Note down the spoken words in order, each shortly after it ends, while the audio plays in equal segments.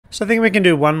So I think we can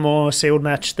do one more sealed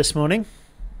match this morning.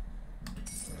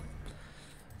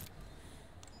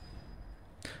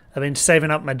 I've been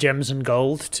saving up my gems and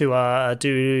gold to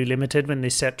do limited when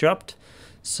this set dropped.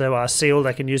 So sealed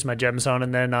I can use my gems on,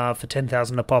 and then for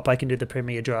 10,000 a pop I can do the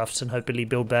premier drafts and hopefully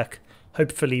build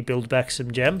back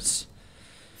some gems.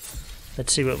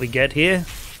 Let's see what we get here.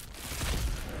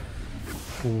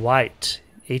 White.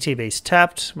 ETB's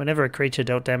tapped. Whenever a creature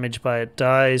dealt damage by it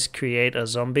dies, create a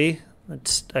zombie.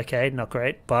 That's okay, not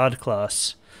great. Bard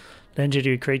class.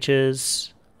 Legendary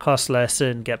creatures, cost less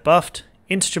and get buffed.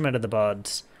 Instrument of the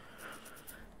Bards.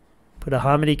 Put a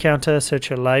harmony counter, search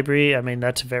your library. I mean,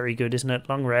 that's very good, isn't it?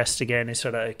 Long rest, again, is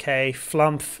sort of okay.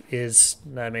 Flumph is,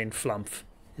 flumph.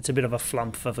 It's a bit of a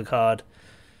flumph of a card.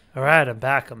 Alright, I'm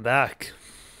back.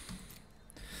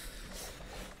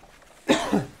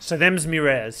 So them's me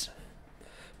rares.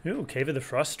 Ooh, Cave of the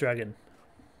Frost Dragon.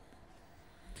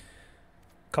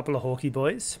 Couple of Hawky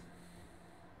boys.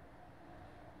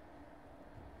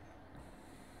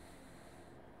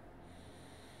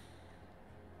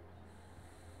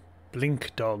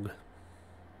 Blink Dog.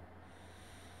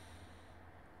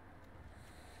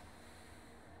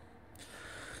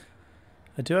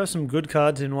 I do have some good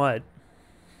cards in white.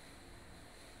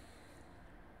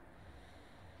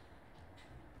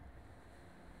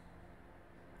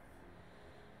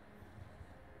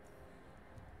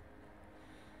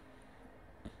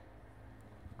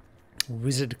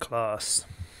 Wizard class.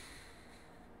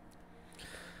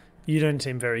 You don't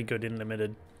seem very good in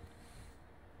limited.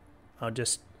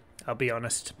 I'll be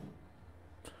honest.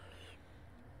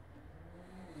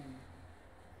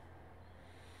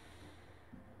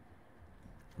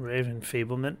 Raven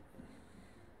Feeblement.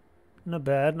 Not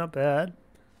bad, not bad.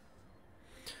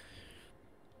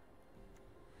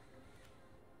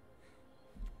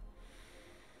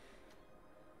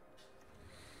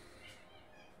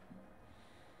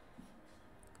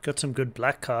 Got some good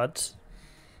black cards.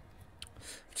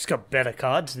 Just got better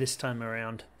cards this time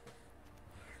around.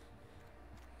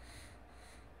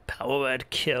 Power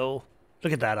Word Kill.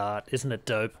 Look at that art, isn't it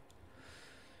dope?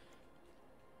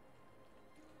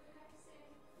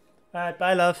 Alright,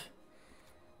 bye love.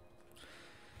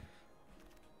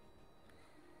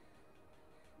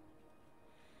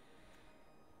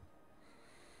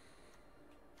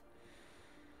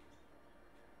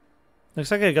 Looks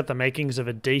like I got the makings of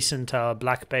a decent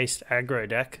black-based aggro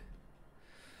deck.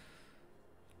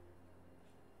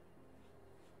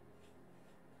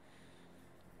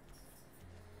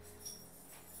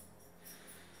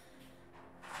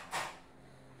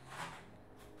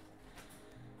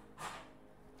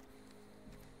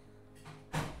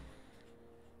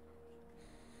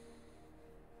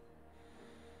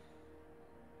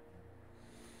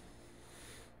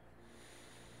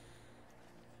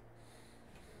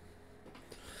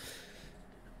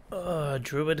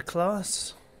 Druid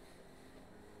class?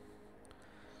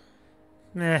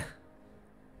 Meh.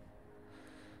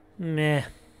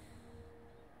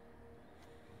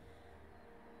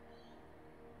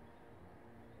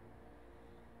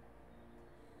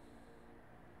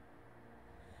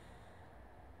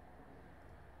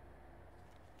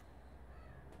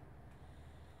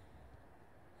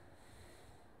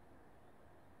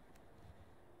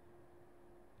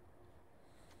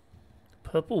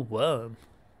 Purple Worm.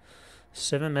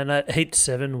 7 mana,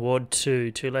 8/7, ward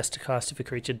 2. 2 less to cast if a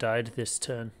creature died this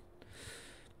turn.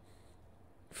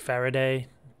 Faraday,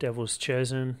 Devil's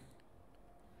Chosen.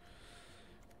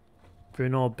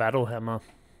 Brunor Battlehammer.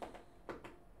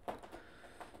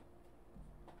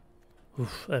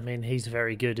 Oof, I mean, he's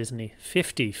very good, isn't he?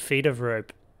 50 feet of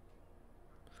rope.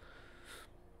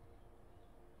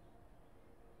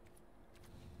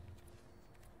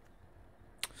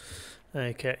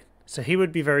 Okay. So he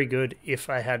would be very good if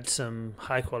I had some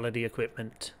high quality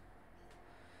equipment.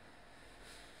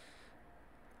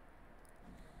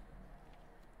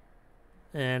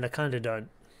 And I kind of don't.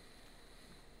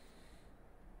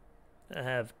 I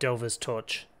have Delver's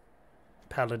Torch,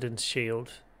 Paladin's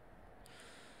Shield.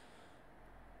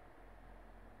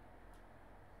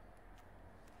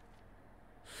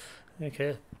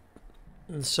 Okay.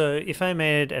 And so if I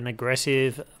made an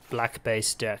aggressive black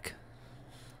base deck,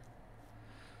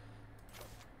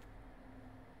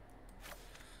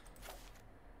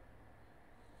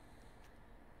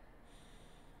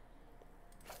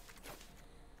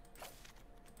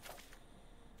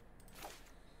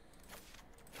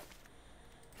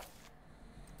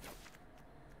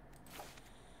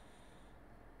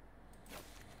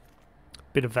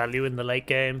 bit of value in the late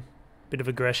game, bit of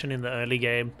aggression in the early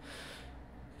game.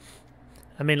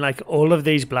 I mean, like, all of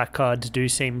these black cards do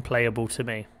seem playable to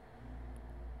me.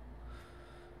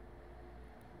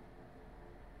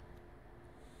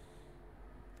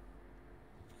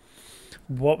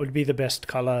 What would be the best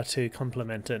color to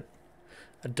complement it?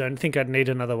 I don't think I'd need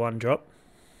another 1-drop.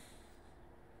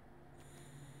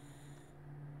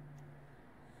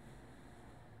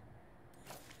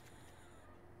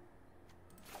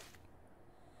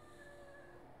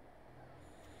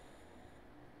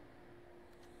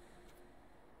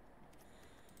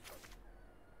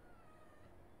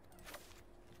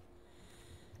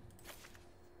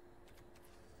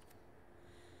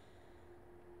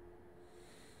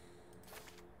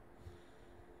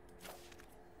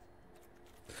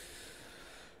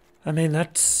 I mean,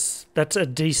 that's a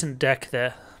decent deck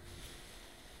there.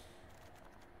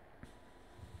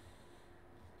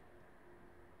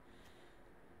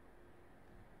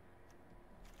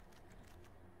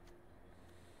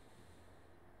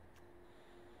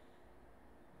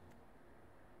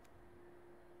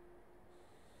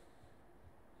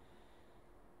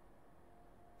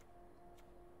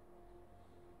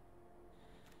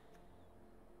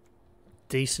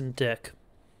 Decent deck.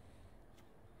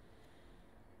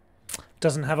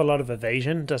 Doesn't have a lot of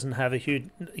evasion, doesn't have a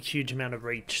huge amount of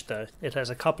reach though. It has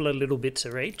a couple of little bits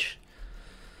of reach.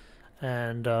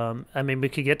 And I mean, we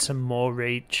could get some more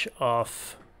reach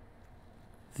off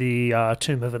the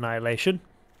Tomb of Annihilation.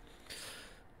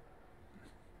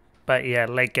 But yeah,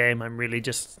 late game I'm really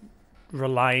just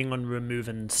relying on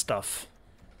removing stuff.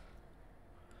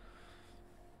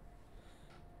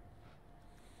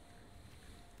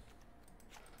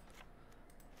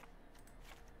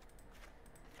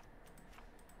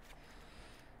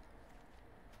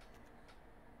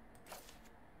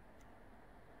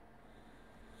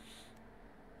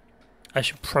 I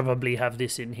should probably have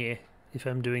this in here if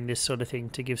I'm doing this sort of thing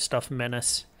to give stuff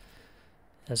menace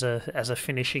as a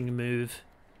finishing move.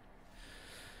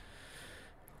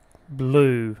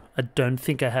 Blue. I don't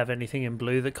think I have anything in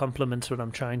blue that complements what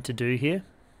I'm trying to do here.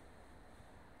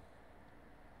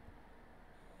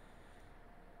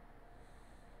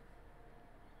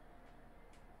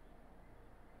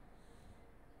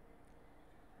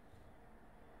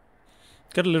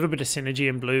 Got a little bit of synergy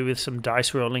in blue with some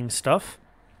dice rolling stuff.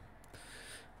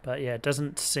 But yeah, it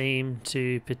doesn't seem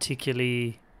to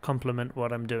particularly complement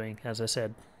what I'm doing, as I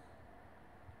said.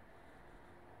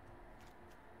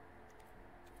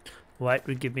 White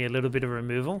would give me a little bit of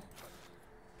removal.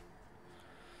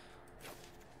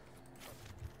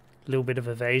 A little bit of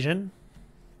evasion.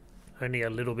 Only a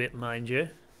little bit, mind you.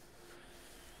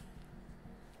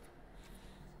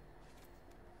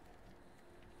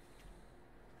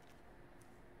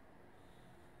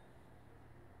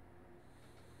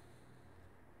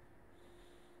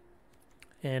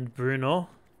 And Bruno,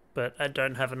 but I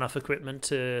don't have enough equipment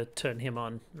to turn him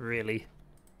on, really.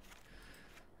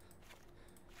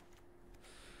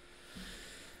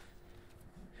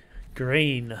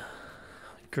 Green.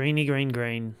 Greeny green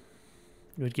green.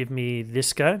 It would give me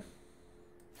this guy,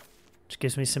 which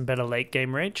gives me some better late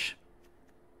game reach.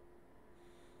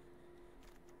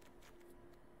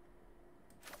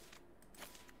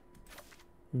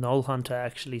 Null Hunter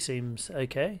actually seems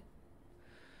okay.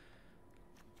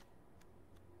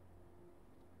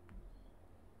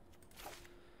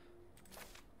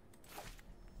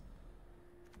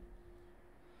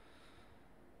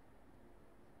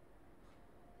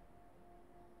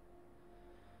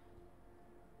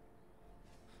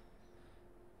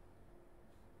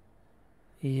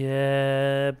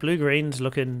 Yeah, blue-green's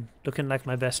looking like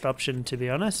my best option, to be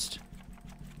honest.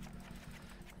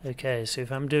 Okay, so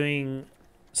if I'm doing...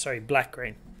 Sorry,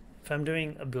 black-green. If I'm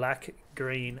doing a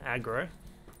black-green aggro...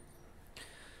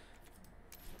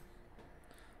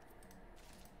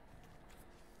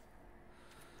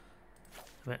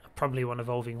 I probably want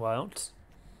Evolving Wilds.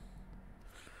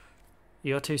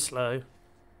 You're too slow.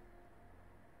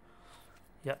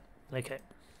 Yep, okay.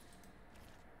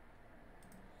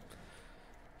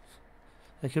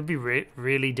 I could be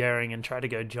really daring and try to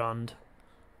go Jond.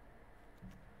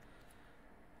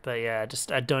 But yeah,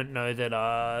 I don't know that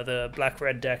the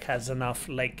black-red deck has enough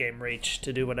late game reach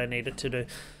to do what I need it to do.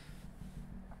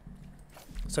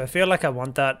 So I feel like I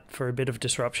want that for a bit of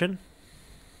disruption.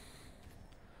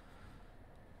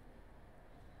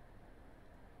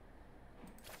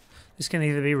 This can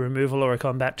either be removal or a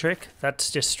combat trick.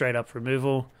 That's just straight up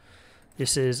removal.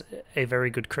 This is a very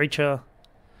good creature.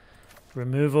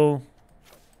 Removal.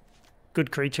 Good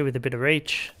creature with a bit of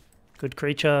reach. Good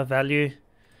creature, value.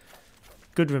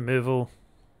 Good removal.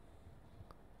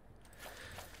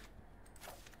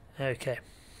 Okay.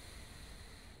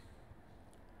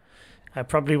 I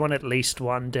probably want at least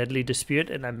one Deadly Dispute,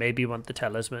 and I maybe want the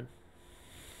Talisman.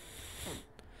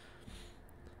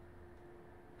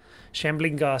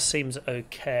 Shambling Ghast seems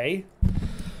okay.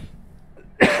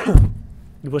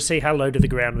 We'll see how low to the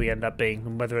ground we end up being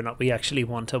and whether or not we actually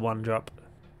want a 1-drop.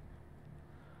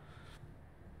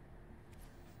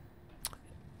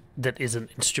 That is an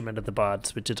instrument of the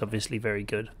Bards, which is obviously very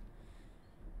good.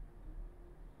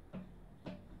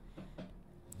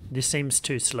 This seems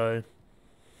too slow.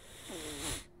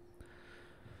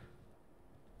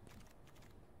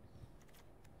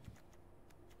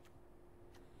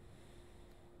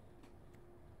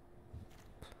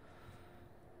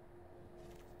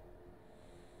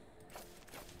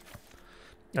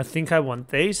 I think I want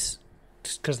these,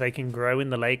 just because they can grow in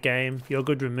the late game. You're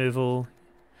good removal.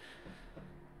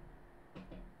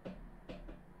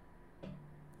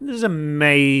 This is a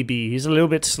maybe. He's a little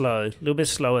bit slow. A little bit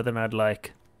slower than I'd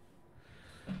like.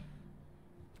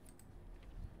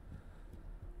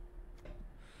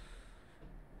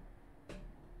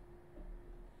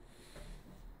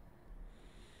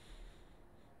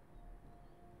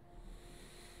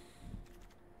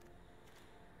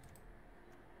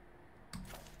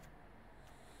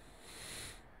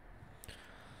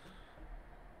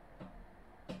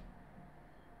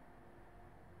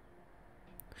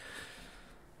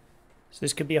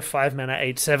 This could be a 5-mana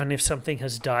 8/7 if something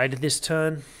has died this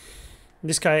turn.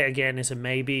 This guy, again, is a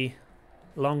maybe.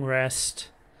 Long rest.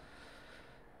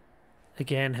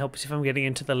 Again, helps if I'm getting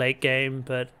into the late game,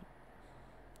 but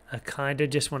I kind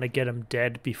of just want to get him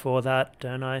dead before that,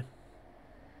 don't I?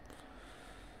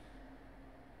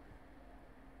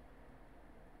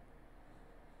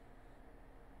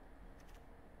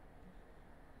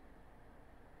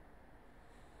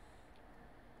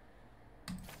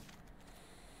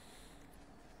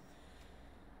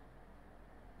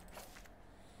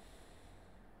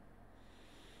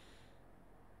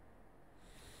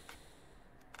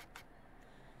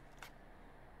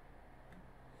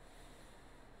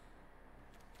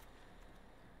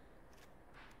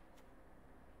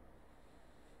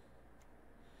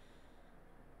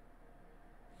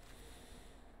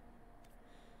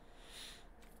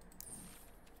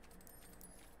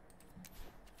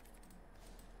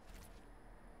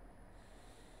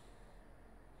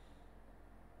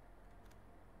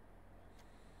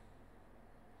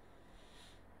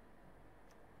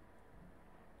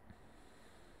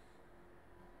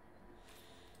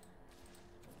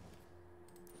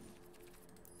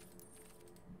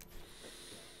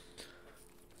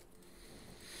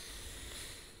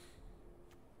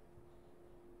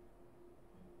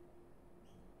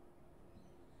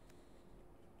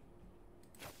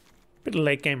 Bit of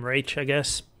late game reach, I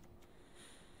guess.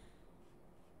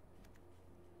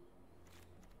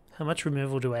 How much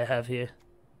removal do I have here?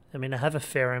 I mean, I have a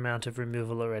fair amount of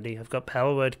removal already. I've got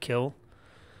Power Word Kill.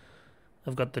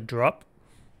 I've got the drop.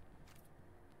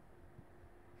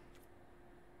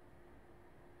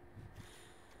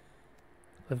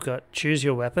 I've got Choose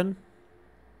Your Weapon.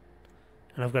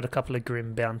 And I've got a couple of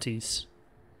Grim Bounties.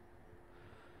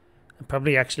 I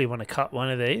probably actually want to cut one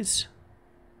of these.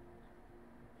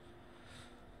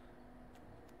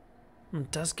 It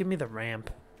does give me the ramp.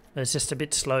 It's just a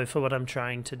bit slow for what I'm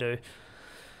trying to do.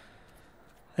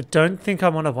 I don't think I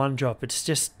want a 1-drop. It's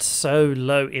just so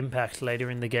low impact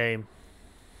later in the game.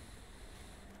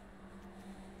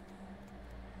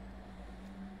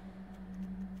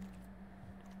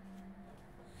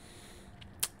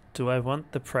 Do I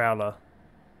want the Prowler?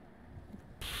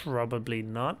 Probably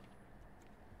not.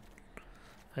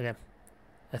 Okay.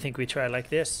 I think we try like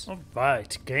this.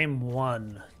 Alright, game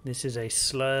 1. This is a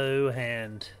slow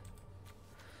hand.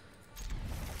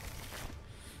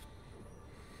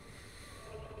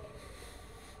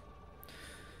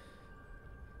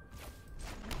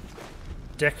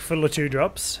 Deck full of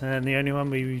 2-drops, and the only one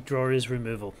we draw is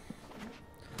removal.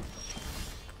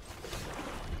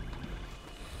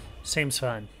 Seems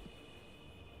fine.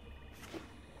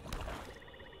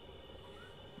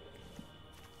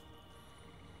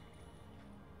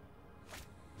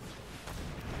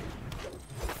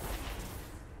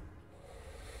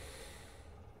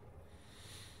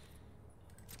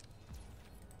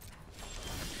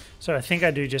 So I think I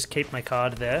do just keep my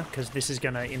card there, because this is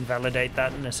going to invalidate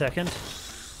that in a second.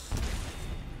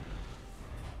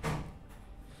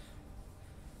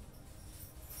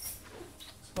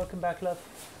 Welcome back, love.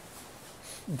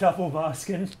 Double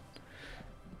basking.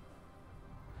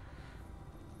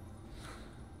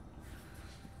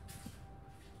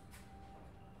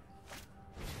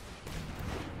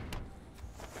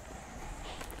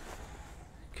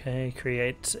 Okay,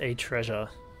 create a treasure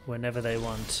whenever they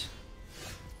want.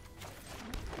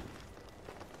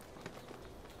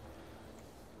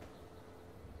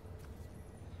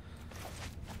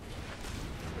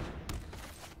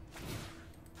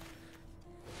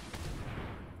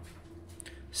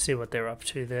 See what they're up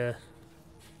to there.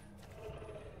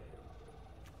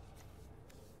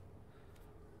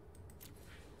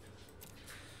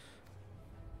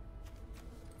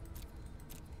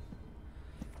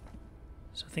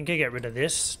 I think I get rid of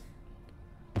this.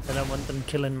 I don't want them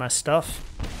killing my stuff.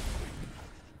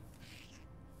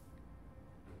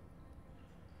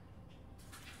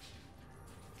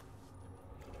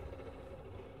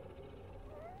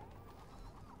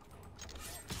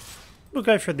 We'll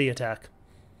go for the attack.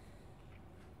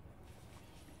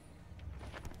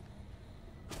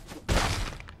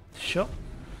 Sure.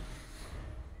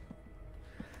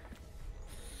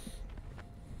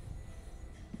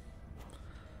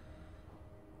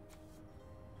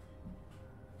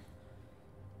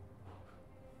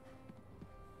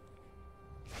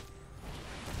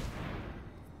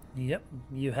 Yep,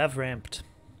 you have ramped.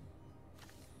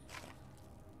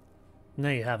 No,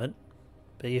 you haven't.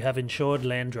 But you have insured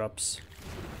land drops.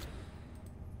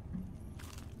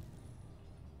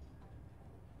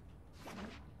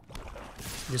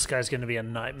 This guy's going to be a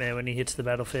nightmare when he hits the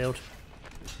battlefield.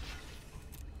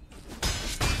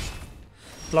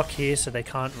 Block here so they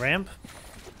can't ramp.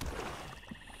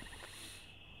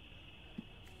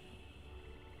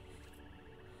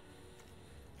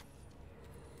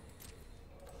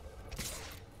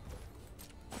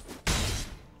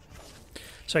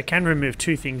 So I can remove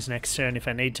 2 things next turn if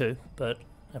I need to, but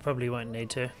I probably won't need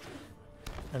to.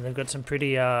 And they've got some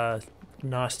pretty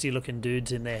nasty looking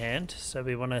dudes in their hand, so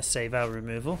we want to save our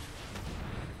removal.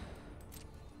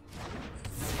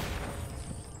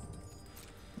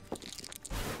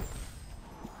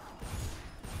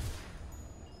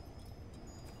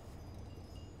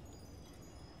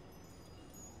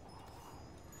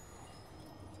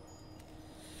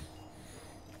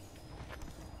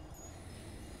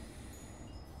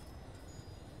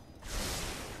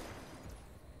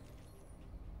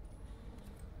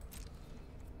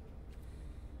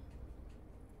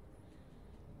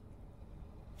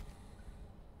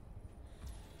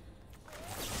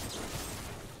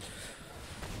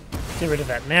 Get rid of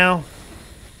that now.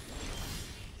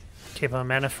 Keep our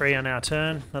mana free on our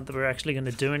turn. Not that we're actually going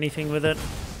to do anything with it.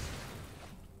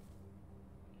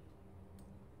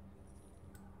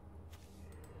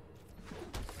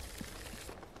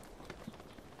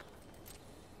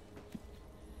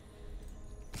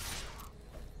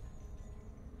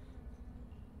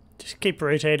 Just keep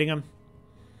rotating them.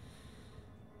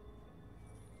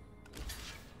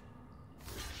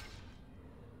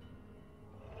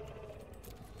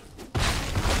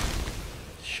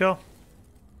 Sure.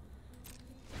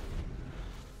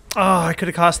 Oh, I could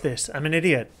have cast this. I'm an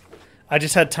idiot. I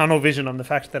just had tunnel vision on the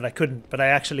fact that I couldn't, but I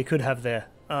actually could have there.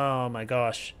 Oh my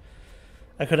gosh.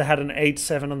 I could have had an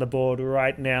 8-7 on the board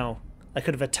right now. I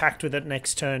could have attacked with it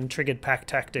next turn, triggered pack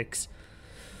tactics.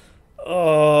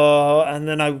 Oh, and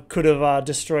then I could have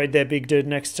destroyed their big dude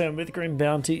next turn with Grim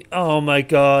Bounty. Oh my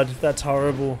god, that's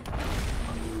horrible.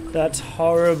 That's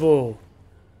horrible.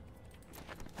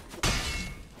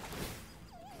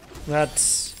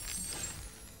 That's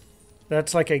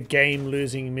like a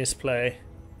game-losing misplay.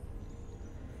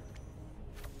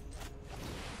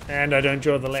 And I don't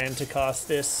draw the land to cast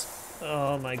this.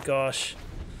 Oh my gosh.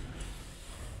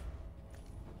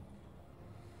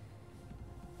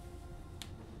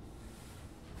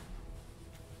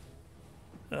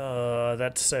 Oh,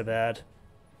 that's so bad.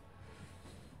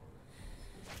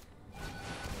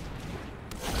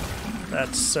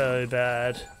 That's so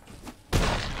bad.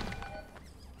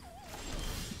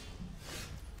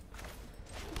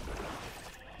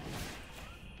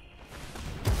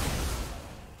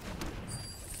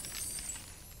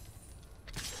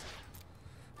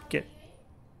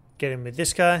 Get him with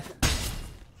this guy.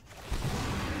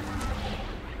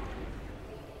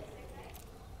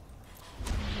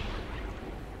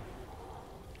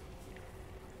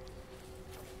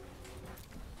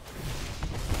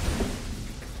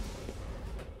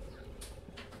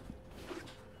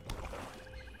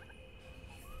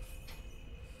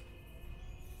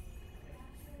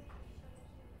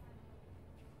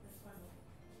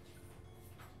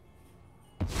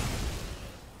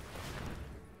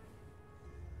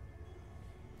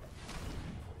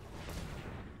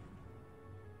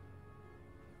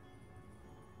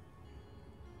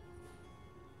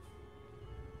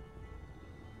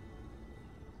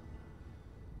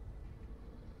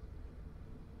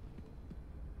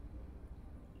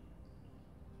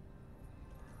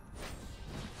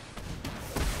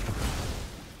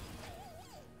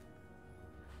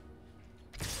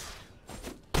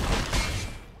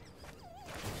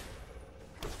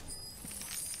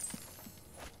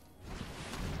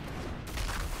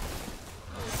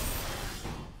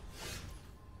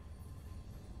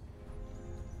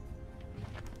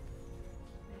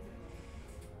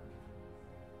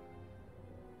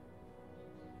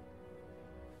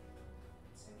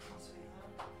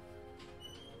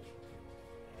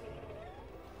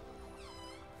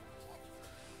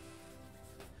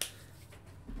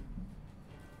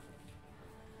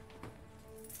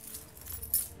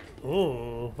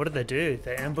 Ooh, what did they do?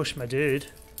 They ambushed my dude.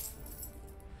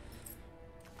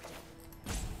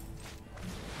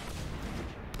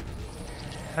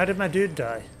 How did my dude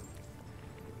die?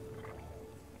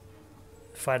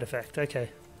 Fight effect, okay.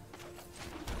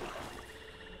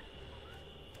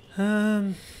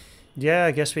 Yeah,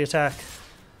 I guess we attack.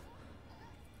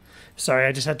 Sorry,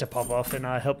 I just had to pop off and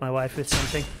help my wife with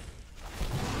something.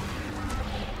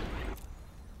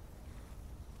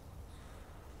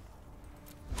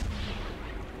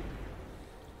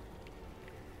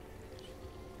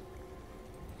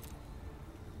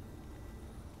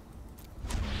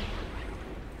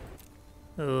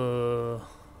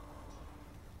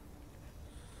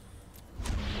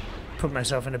 Put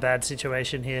myself in a bad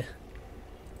situation here.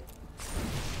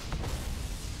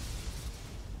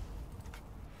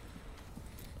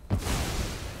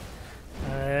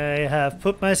 I have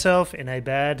put myself in a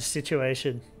bad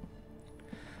situation.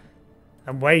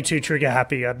 I'm way too trigger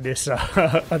happy on this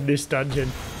on this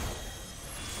dungeon.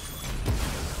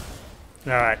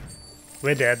 All right,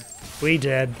 we're dead. We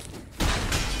dead.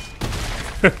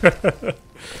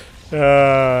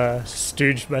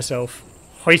 Stooged myself.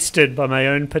 Hoisted by my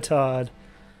own petard.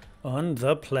 On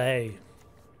the play.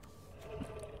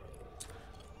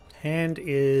 Hand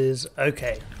is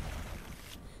okay.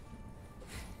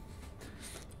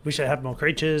 Wish I had more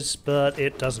creatures, but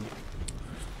it doesn't.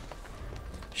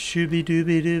 Shooby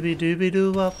dooby dooby dooby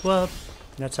doo wop wop.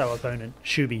 That's our opponent.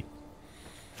 Shooby.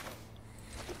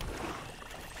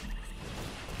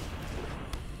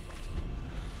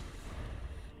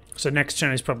 So next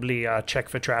turn is probably check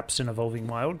for traps in Evolving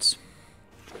Wilds.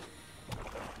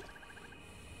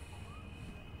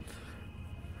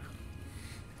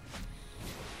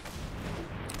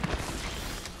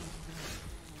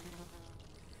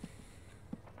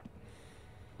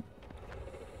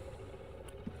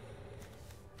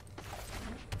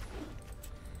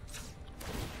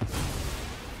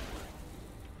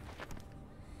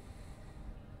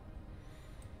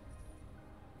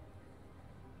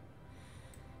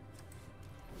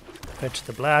 Fetch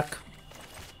the black.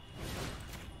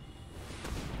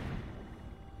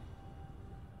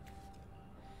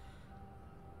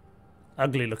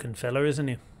 Ugly looking fella, isn't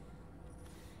he? I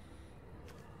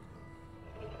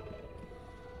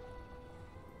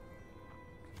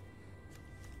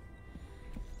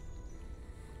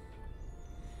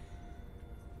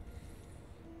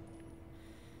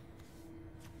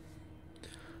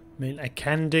mean, I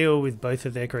can deal with both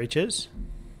of their creatures.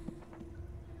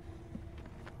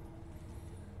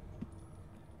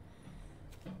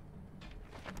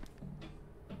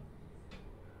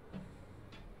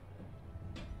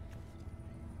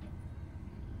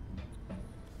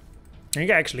 I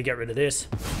think I actually get rid of this.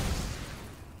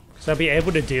 So I'll be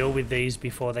able to deal with these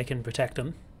before they can protect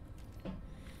them.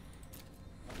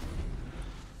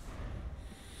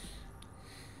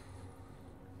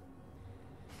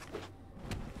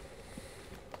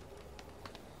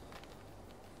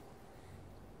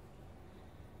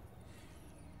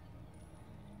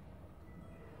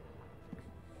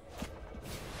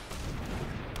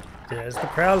 There's the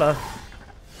Prowler.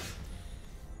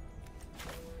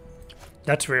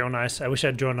 That's real nice. I wish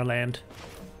I'd drawn a land.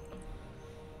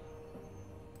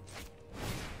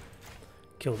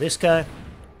 Kill this guy.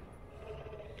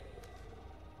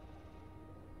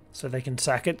 So they can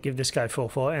sack it, give this guy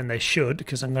 4/4, and they should,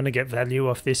 because I'm going to get value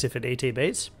off this if it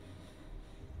ETBs.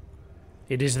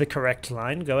 It is the correct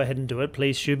line. Go ahead and do it,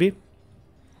 please, Shubi.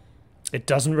 It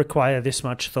doesn't require this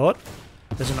much thought.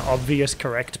 There's an obvious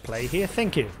correct play here.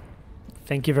 Thank you.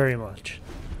 Thank you very much.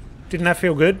 Didn't that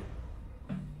feel good?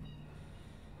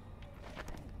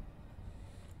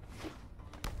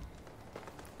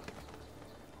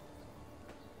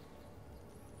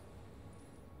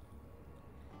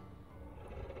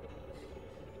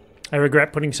 I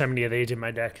regret putting so many of these in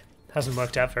my deck. Hasn't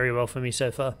worked out very well for me so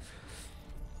far.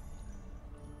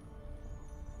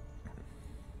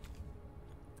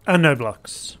 No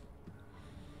blocks.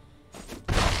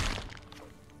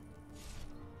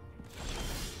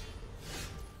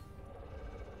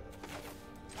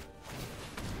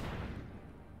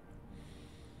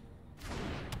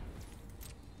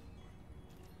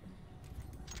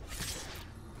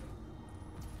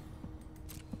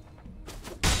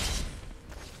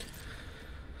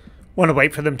 Want to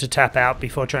wait for them to tap out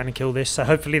before trying to kill this, so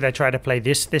hopefully they try to play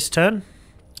this turn,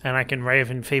 and I can Ray of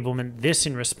Enfeeblement this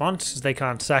in response because they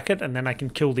can't sack it, and then I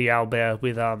can kill the owlbear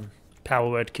with Power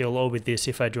Word Kill, or with this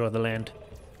if I draw the land.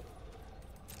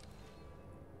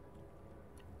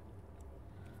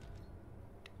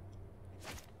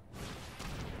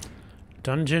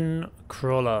 Dungeon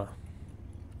Crawler.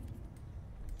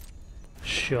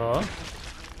 Sure.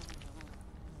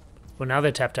 Well, now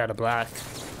they're tapped out of black.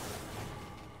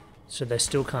 So they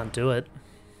still can't do it.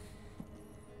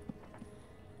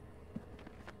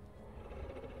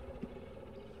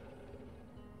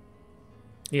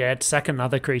 Yeah, sack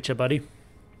another creature, buddy.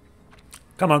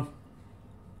 Come on.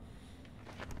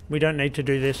 We don't need to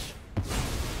do this.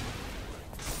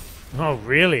 Oh,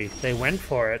 really? They went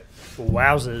for it.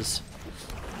 Wowzers.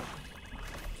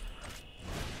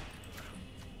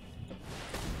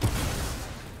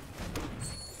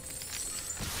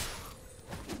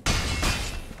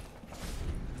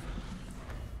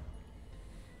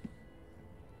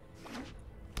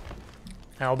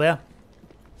 Owlbear.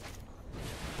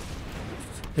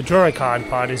 The draw a card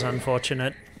part is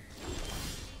unfortunate.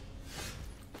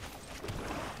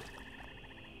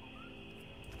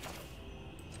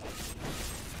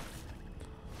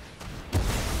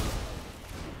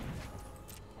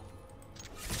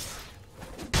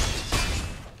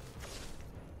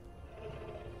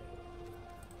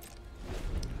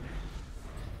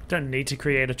 Don't need to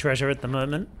create a treasure at the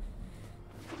moment.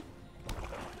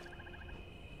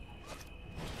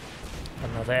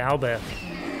 Another owlbear.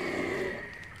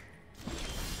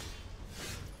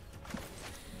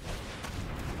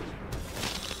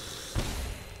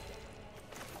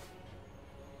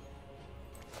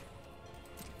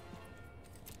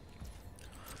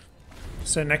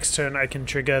 So next turn I can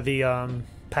trigger the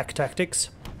pack tactics.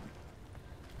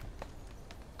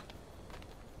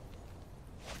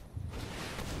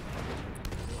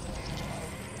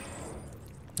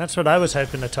 That's what I was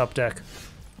hoping to top deck.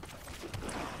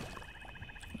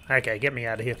 Okay, get me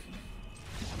out of here.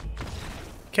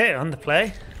 Okay, on the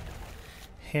play.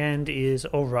 Hand is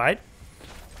alright.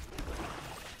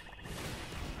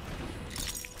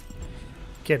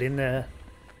 Get in there.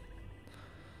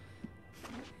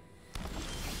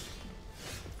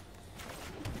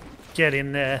 Get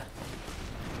in there.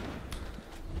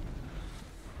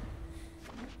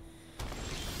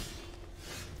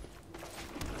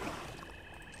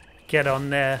 Get on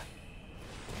there.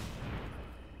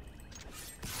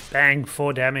 Bang,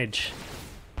 4 damage.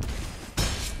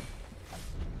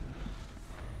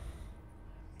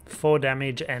 4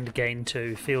 damage and gain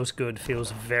 2. Feels good,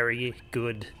 feels very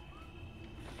good.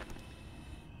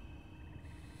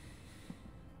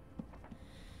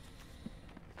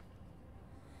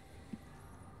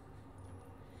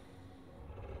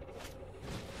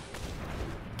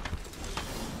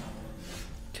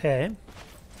 Okay.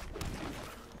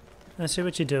 I see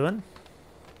what you're doing.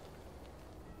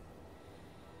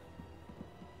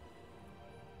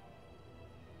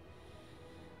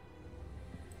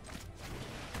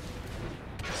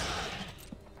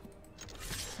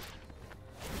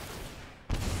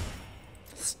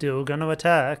 Still gonna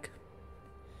attack.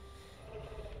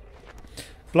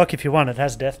 Block if you want, it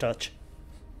has Death Touch.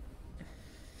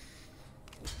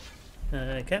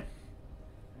 Okay.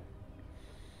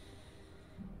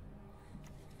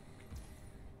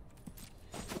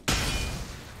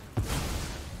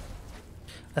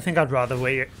 I think I'd rather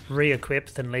re-equip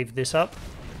than leave this up.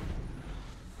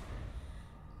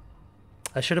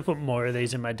 I should have put more of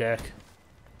these in my deck.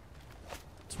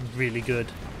 It's really good.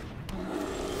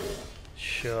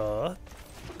 Sure.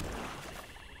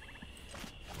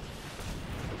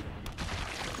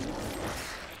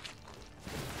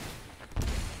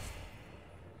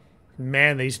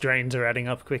 Man, these drains are adding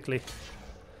up quickly.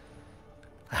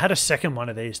 I had a second one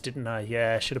of these, didn't I?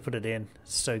 Yeah, I should have put it in.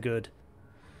 It's so good.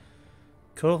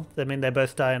 Cool. That means they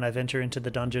both die and I venture into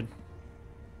the dungeon.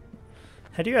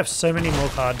 How do you have so many more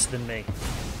cards than me?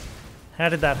 How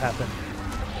did that happen?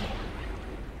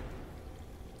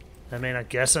 I mean, I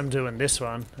guess I'm doing this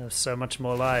one. There's so much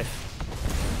more life.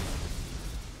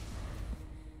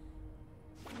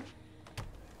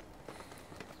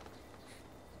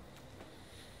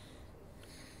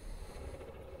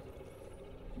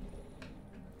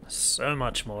 So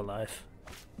much more life.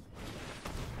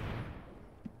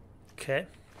 Okay.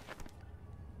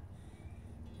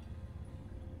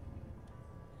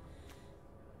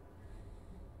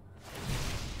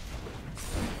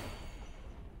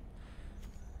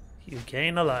 You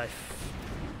gain a life.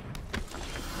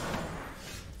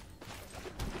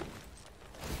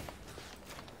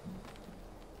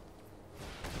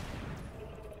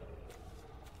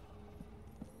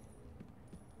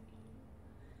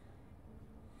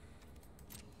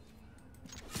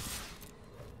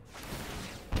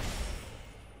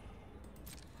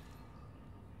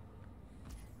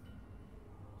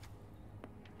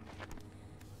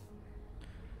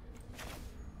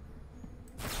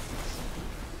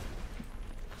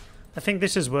 I think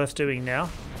this is worth doing now.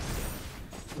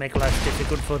 Make life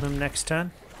difficult for them next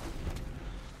turn.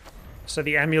 So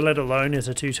the amulet alone is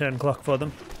a 2-turn clock for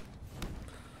them.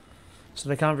 So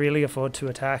they can't really afford to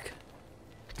attack.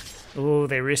 Ooh,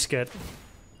 they risk it.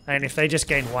 And if they just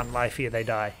gain 1 life here, they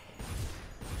die.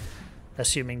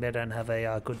 Assuming they don't have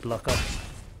a good blocker.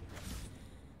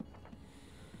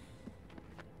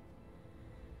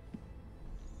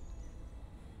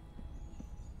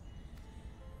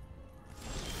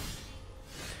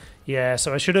 Yeah,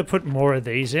 so I should have put more of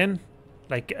these in.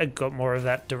 Like, I got more of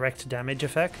that direct damage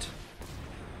effect.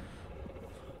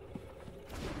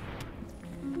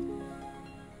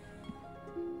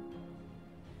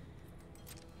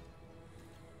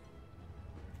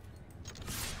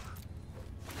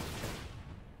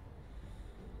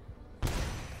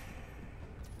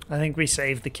 I think we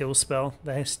saved the kill spell.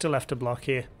 They still have to block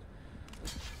here.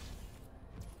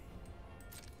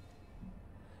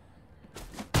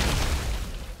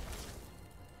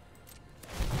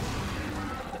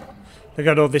 They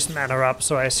got all this mana up,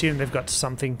 so I assume they've got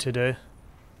something to do.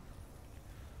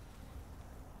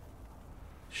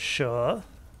 Sure.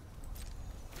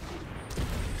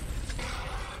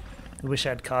 I wish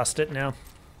I'd cast it now.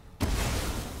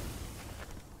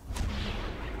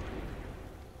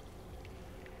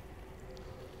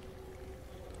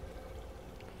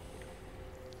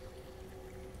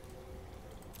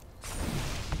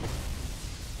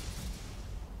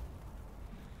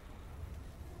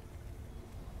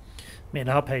 Man,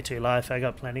 I'll pay 2 life. I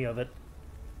got plenty of it.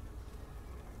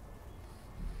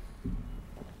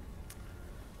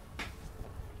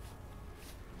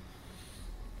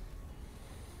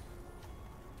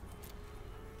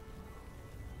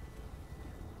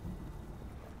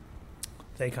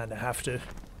 They kind of have to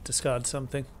discard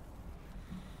something.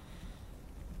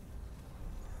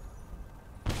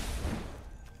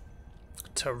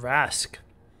 Tarask.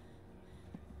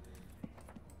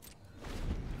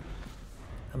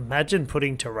 Imagine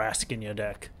putting Tarask in your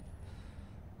deck.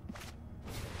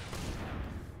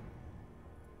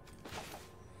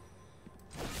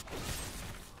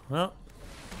 Well,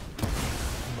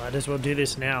 might as well do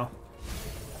this now.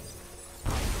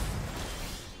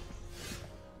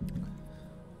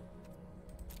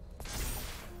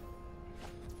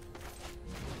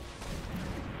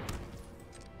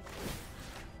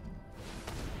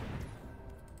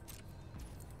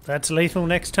 That's lethal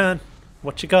next turn.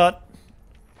 What you got?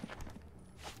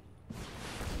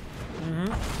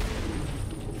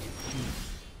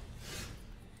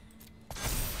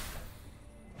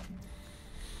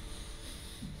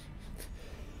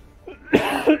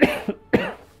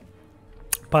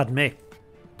 Pardon me.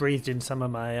 Breathed in some of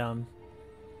my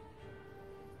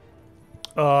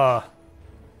Oh,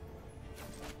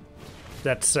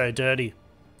 that's so dirty.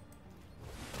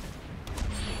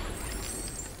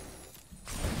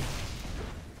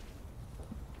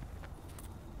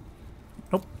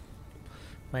 Nope.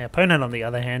 My opponent, on the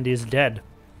other hand, is dead.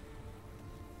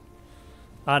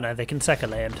 Oh no, they can sack a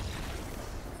land.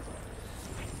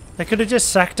 They could have just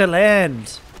sacked a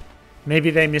land.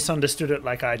 Maybe they misunderstood it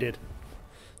like I did.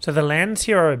 So the lands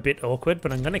here are a bit awkward,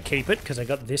 but I'm going to keep it because I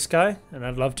got this guy, and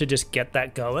I'd love to just get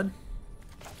that going.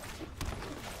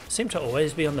 Seem to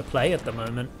always be on the play at the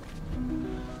moment.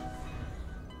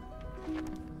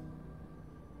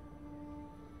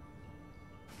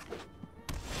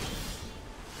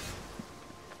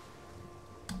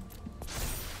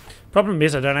 Problem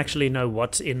is I don't actually know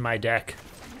what's in my deck.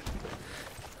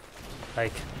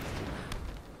 Like,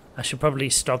 I should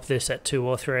probably stop this at 2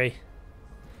 or 3.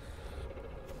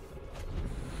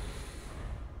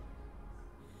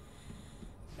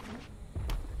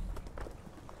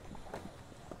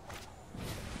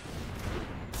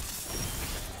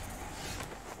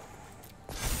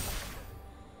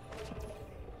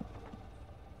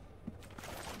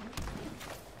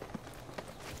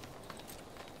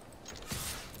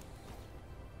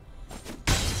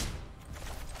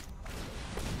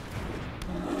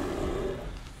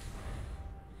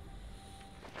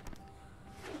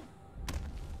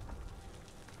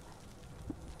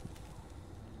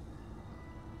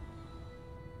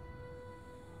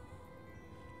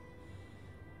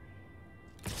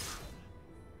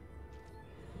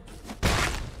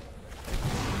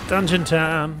 Dungeon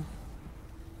time.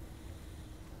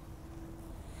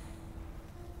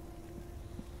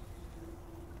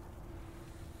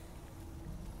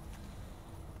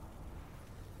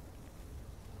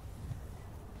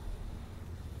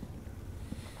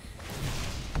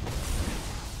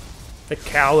 The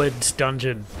Cowards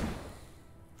Dungeon.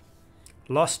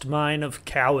 Lost Mine of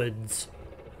Cowards.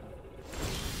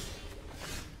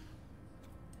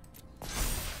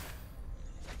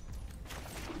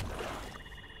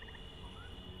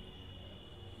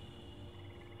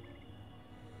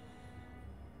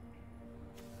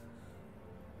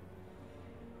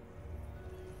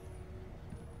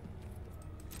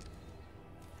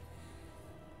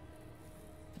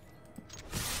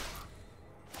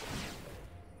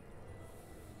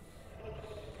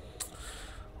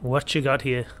 What you got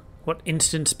here? What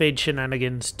instant speed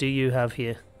shenanigans do you have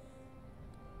here?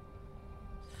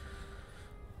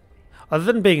 Other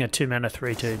than being a 2-mana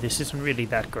 3/2, this isn't really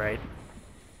that great.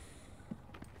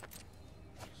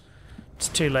 It's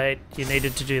too late. You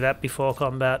needed to do that before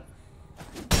combat.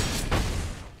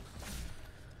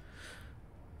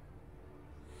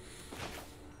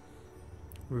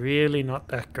 Really not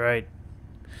that great.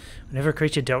 Whenever a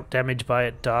creature dealt damage by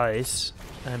it dies,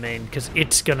 I mean, because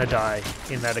it's gonna die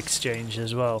in that exchange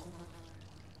as well.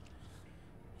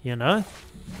 You know?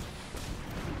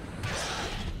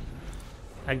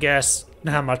 I guess,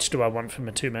 how much do I want from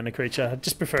a 2-mana creature? I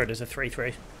just prefer it as a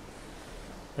 3/3.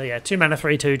 But yeah, 2-mana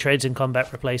 3/2 trades in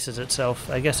combat, replaces itself.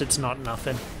 I guess it's not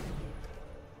nothing.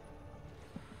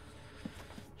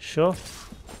 Sure.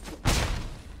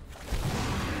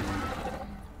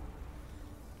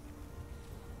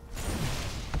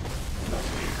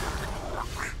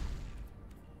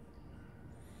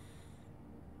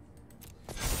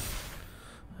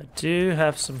 I do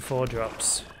have some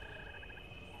 4-drops.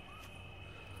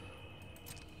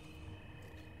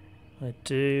 I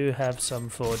do have some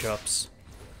 4-drops.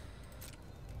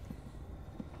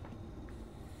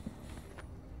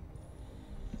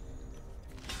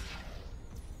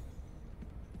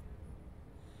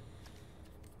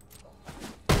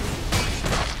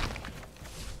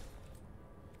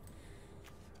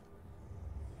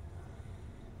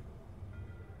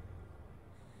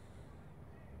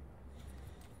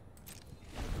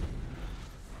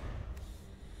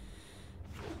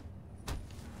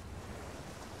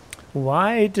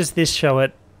 Why does this show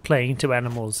it playing to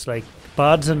animals? Like,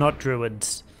 bards are not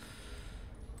druids.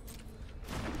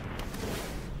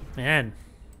 Man.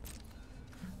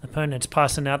 Opponent's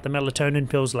passing out the melatonin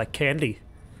pills like candy.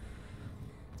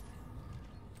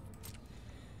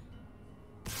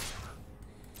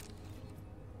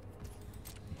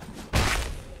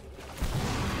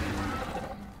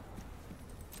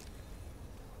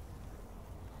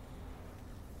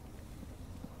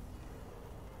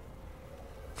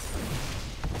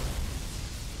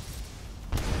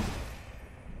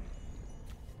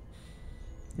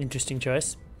 Interesting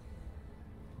choice.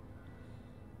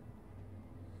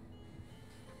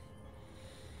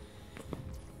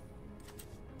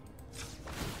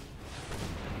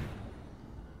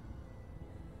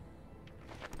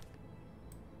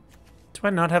 Do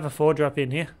I not have a 4-drop in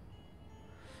here?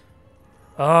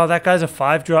 Oh, that guy's a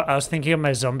 5-drop. I was thinking of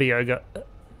my zombie ogre,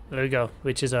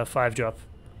 which is a 5-drop.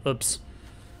 Oops.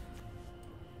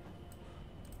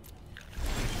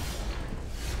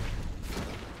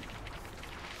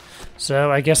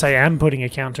 So I guess I am putting a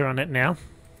counter on it now.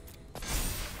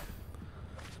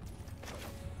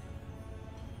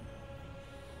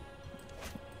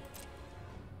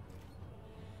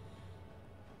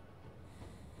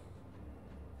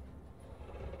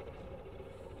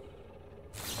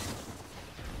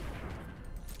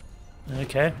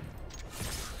 Okay.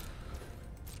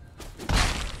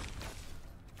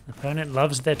 Opponent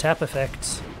loves their tap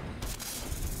effects.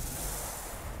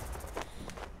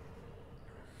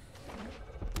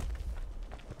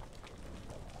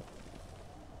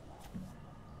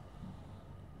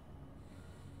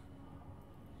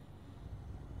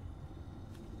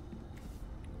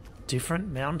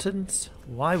 Different mountains?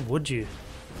 Why would you?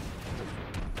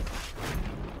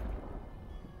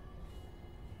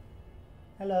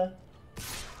 Hello.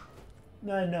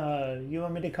 No, you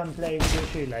want me to come play with your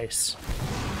shoelace?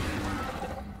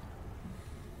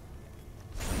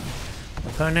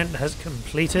 Opponent has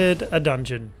completed a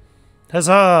dungeon.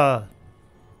 Huzzah!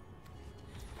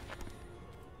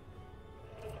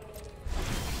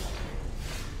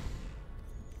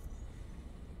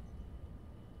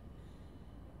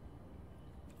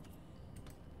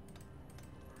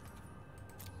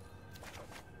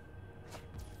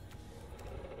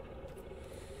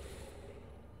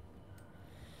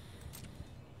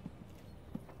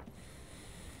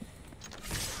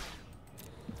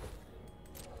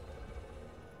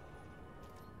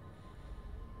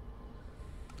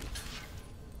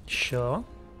 Sure.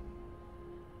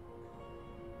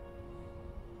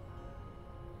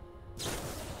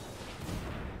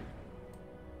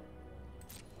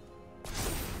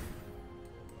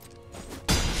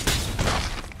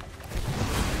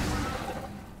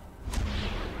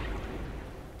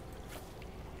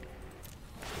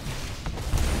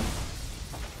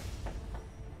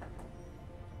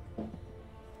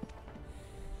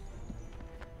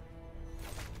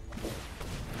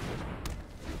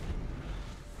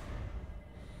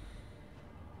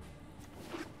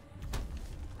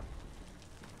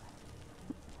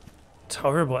 It's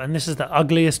horrible, and this is the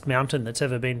ugliest mountain that's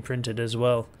ever been printed as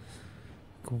well.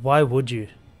 Why would you?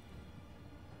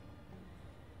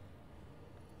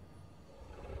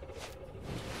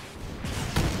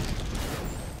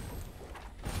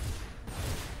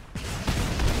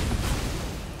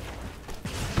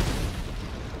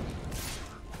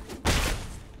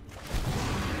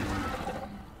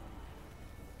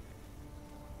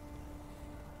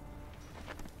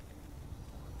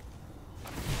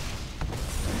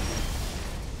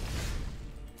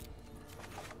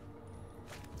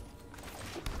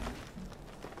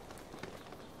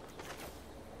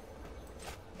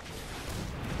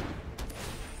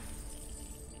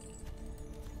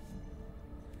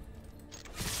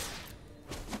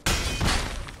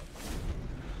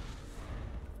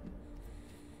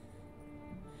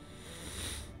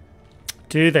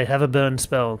 Do they have a burn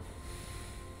spell?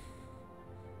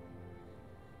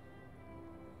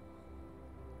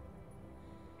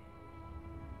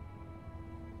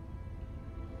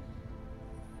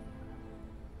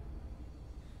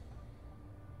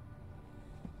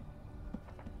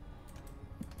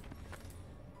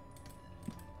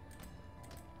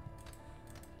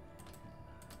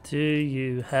 Do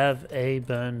you have a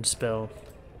burn spell?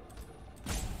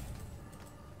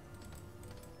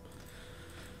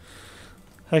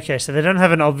 Okay, so they don't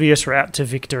have an obvious route to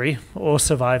victory or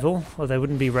survival, or they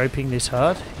wouldn't be roping this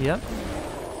hard. Yep.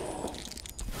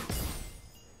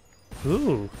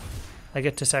 Ooh. I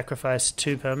get to sacrifice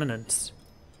 2 permanents.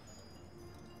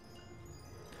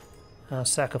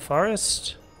 Sack a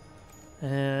forest.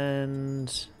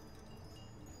 And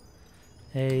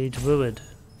a druid.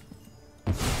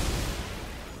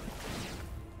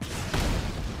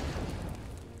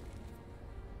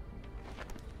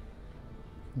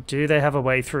 Do they have a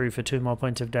way through for 2 more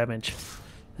points of damage?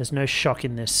 There's no shock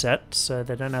in this set, so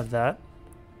they don't have that.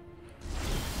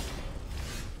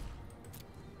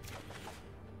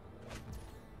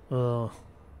 Oh.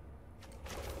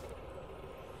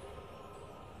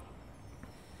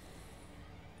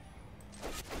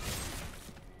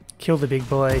 Kill the big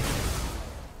boy.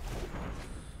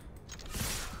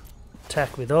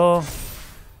 Attack with all.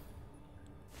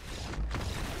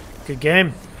 Good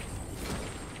game.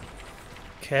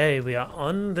 Okay, we are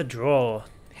on the draw.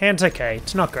 Hand's okay.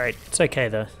 It's not great. It's okay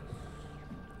though.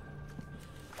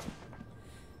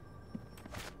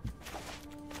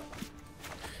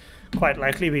 Quite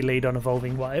likely we lead on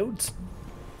Evolving Wilds.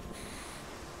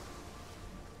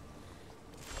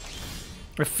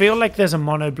 I feel like there's a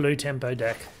mono blue tempo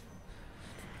deck.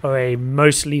 Or a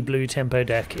mostly blue tempo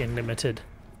deck in Limited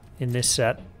in this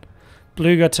set.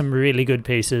 Blue got some really good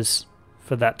pieces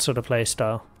for that sort of play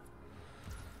style.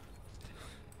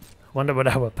 Wonder what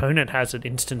our opponent has at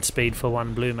instant speed for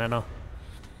 1 blue mana.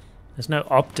 There's no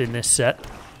opt in this set.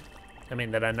 I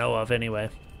mean, that I know of anyway.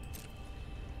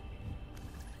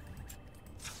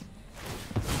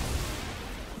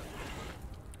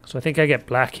 So I think I get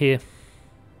black here.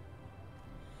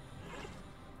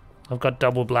 I've got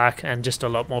double black and just a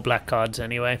lot more black cards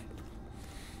anyway.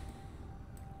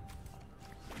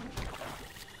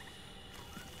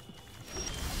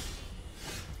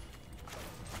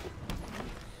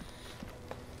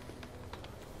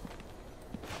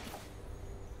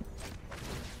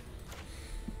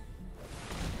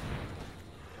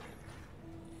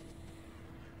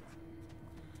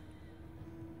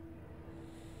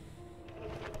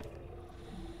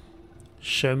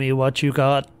 Show me what you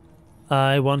got.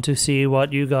 I want to see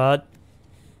what you got.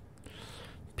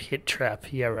 Pit trap,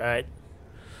 yeah right.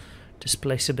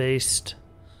 Displace a beast.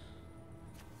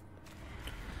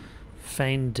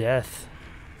 Feign death.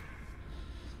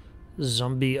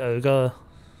 Zombie ogre.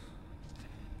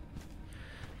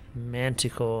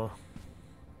 Manticore.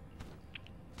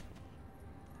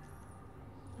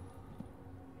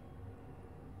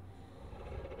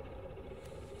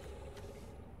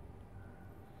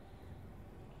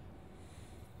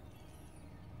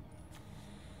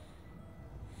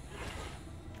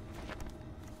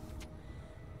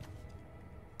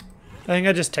 I think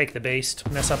I just take the beast,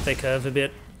 mess up their curve a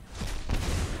bit.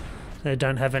 They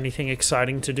don't have anything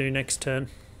exciting to do next turn.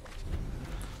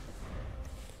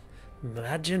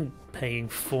 Imagine paying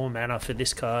 4 mana for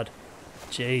this card.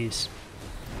 Jeez.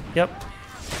 Yep.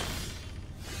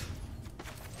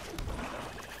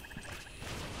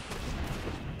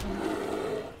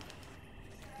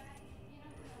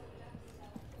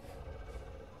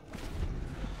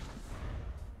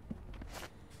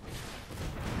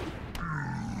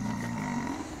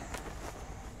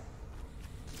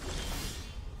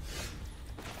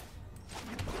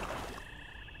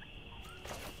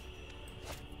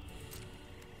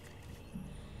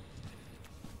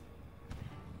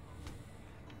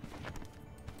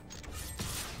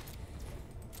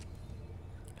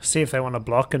 See if they want to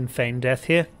block and feign death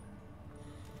here.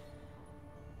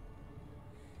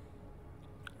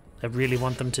 I really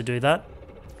want them to do that.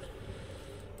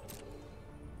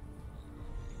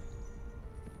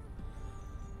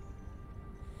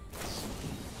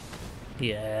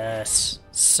 Yes,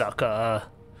 sucker.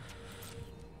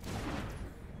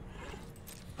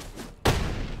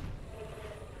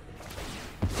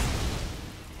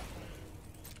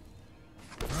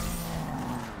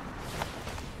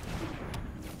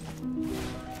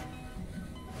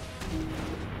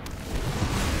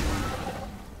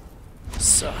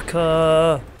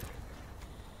 Sucker.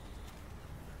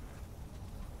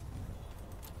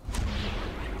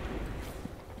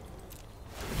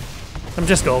 I'm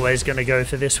just always going to go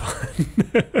for this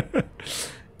one.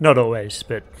 Not always,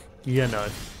 but you know.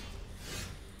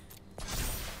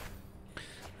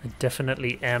 I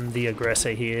definitely am the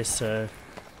aggressor here, so...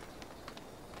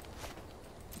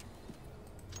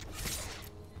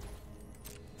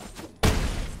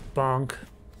 Bonk.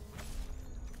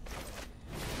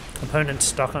 Opponent's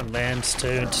stuck on lands too,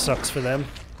 it sucks for them.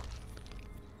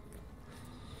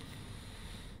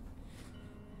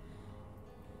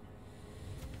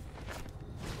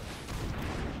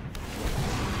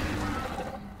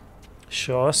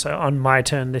 Sure, so on my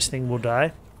turn this thing will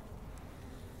die.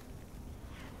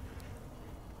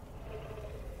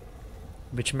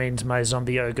 Which means my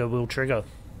zombie ogre will trigger.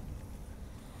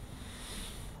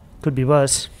 Could be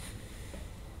worse.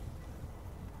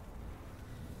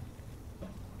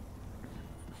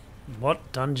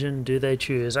 What dungeon do they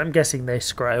choose? I'm guessing they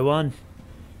scry one.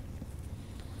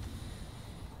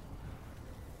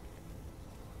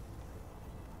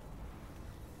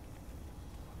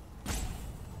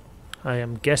 I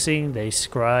am guessing they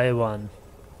scry one.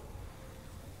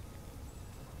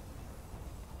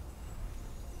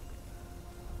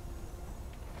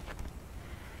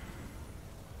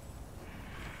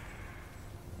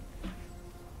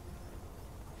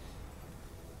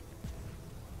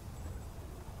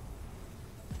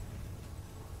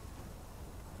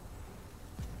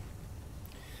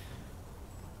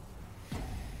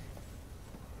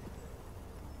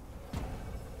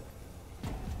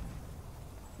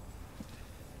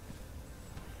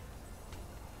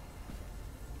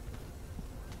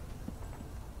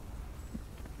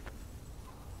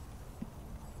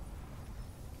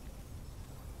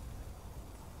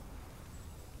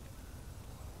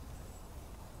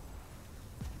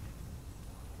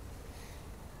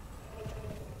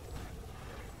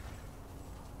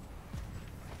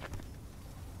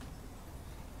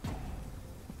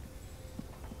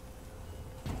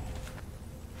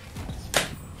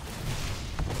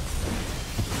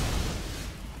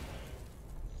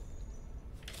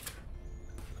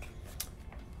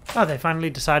 Oh, they finally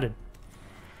decided.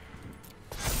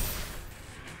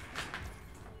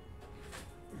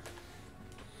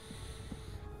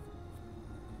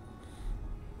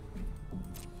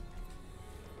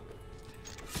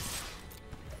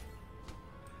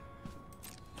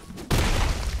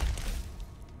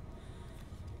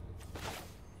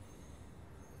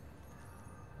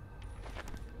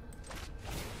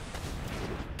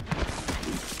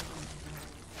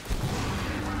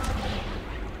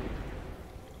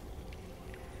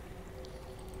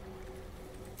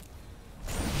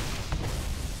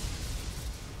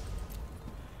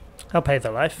 I'll pay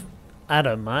the life. I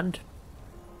don't mind.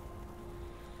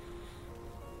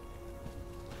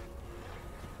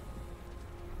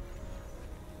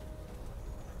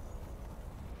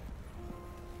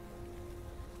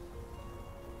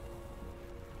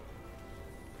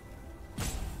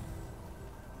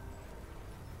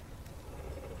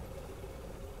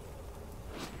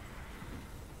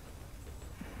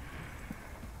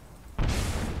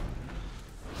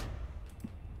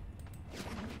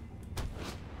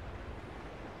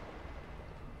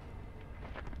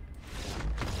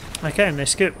 Okay, and they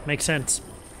scoop. Makes sense.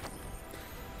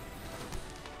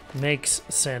 Makes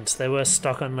sense. They were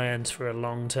stuck on lands for a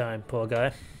long time, poor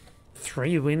guy.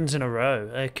 3 wins in a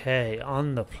row. Okay,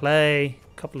 on the play.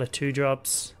 Couple of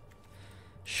 2-drops.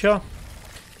 Sure.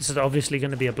 This is obviously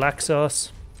going to be a black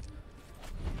sauce.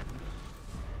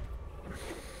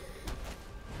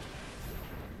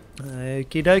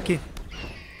 Okie dokie.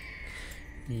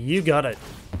 You got it.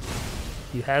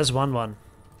 You has 1-1.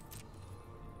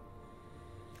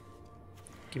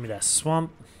 Give me that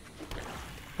swamp.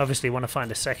 Obviously want to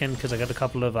find a second because I got a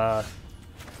couple of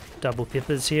double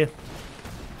pippers here.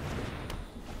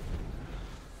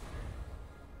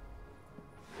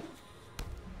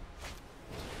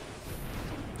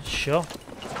 Sure.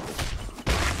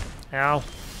 Ow.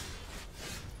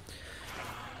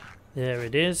 There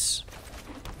it is.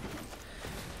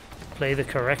 Play the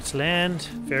correct land.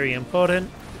 Very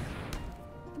important.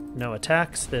 No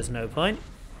attacks. There's no point.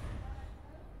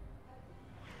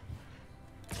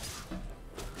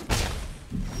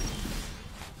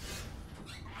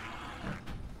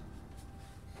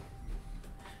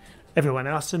 Everyone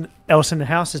else in the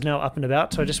house is now up and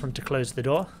about, so I just want to close the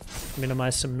door,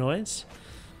 minimize some noise.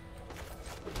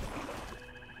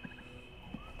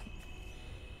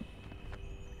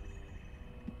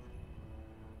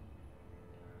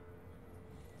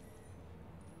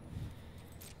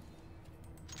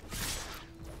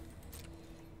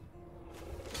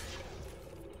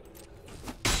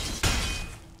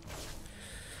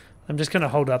 I'm just going to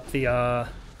hold up the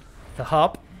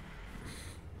harp.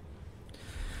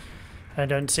 I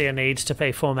don't see a need to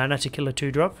pay 4 mana to kill a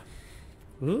 2-drop.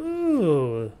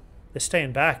 Ooh, they're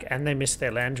staying back and they missed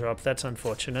their land drop. That's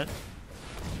unfortunate.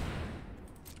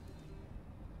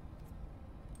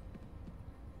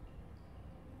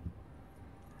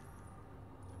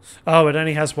 Oh, it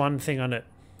only has one thing on it.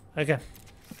 Okay.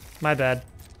 My bad.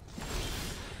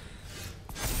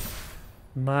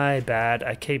 My bad.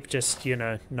 I keep just, you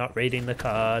know, not reading the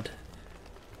card.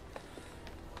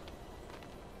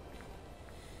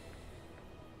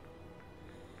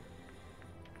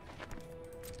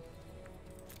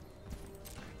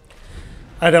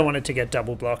 I don't want it to get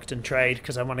double blocked and trade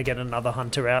because I want to get another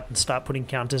hunter out and start putting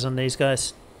counters on these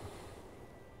guys.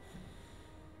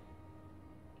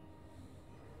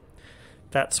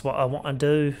 That's what I want to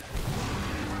do.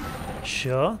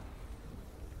 Sure.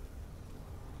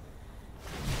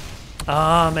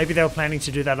 Ah, maybe they were planning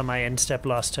to do that on my end step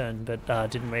last turn, but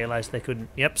didn't realise they couldn't.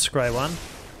 Yep, scry one.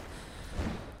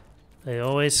 They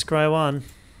always scry one.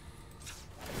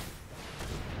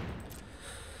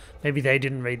 Maybe they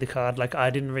didn't read the card like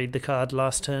I didn't read the card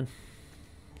last turn.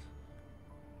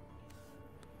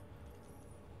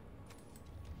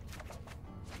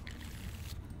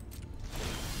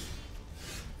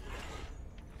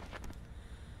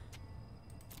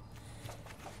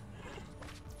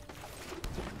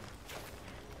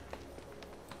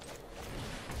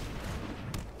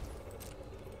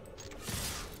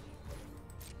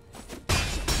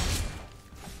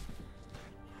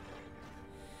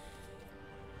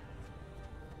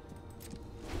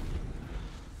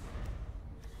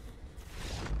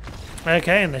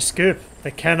 Okay, and they scoop.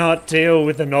 They cannot deal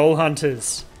with the Gnoll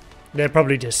Hunters. They're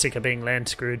probably just sick of being land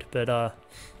screwed, but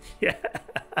yeah.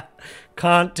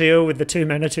 Can't deal with the 2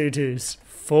 mana 2/2s.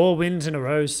 4 wins in a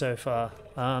row so far.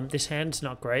 This hand's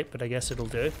not great, but I guess it'll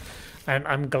do. And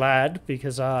I'm glad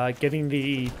because getting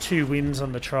the 2 wins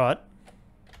on the trot.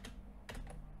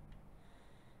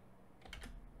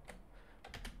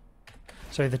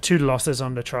 So the 2 losses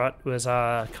on the trot was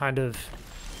kind of...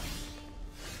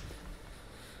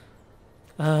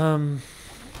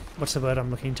 what's the word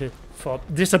I'm looking for?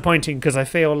 Disappointing, because I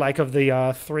feel like of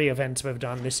the 3 events we've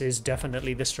done, this is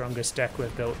definitely the strongest deck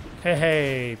we've built. Hey,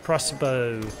 hey,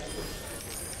 Prospo.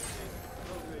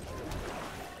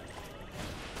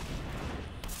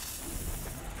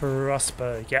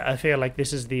 Prospo. Yeah, I feel like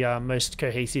this is the most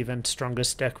cohesive and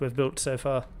strongest deck we've built so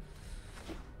far.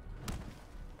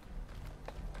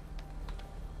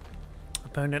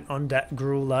 Opponent on that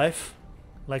Gruul life,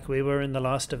 like we were in the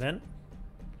last event.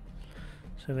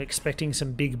 So we're expecting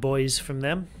some big boys from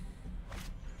them.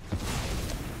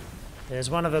 There's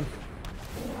one of them.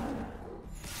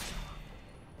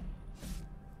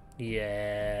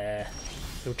 Yeah.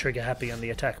 We'll trigger happy on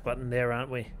the attack button there, aren't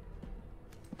we?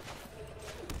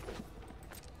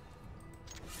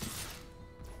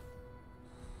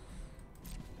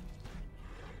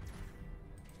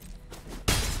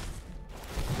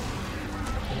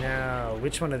 Now,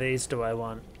 which one of these do I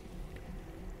want?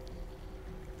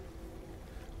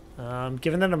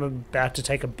 Given that I'm about to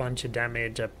take a bunch of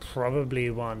damage, I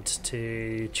probably want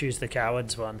to choose the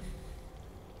Cowards one.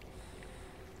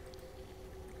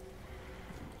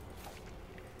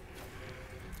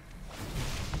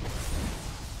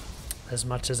 As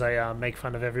much as I make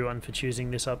fun of everyone for choosing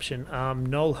this option.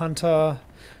 Gnoll Hunter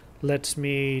lets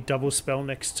me double spell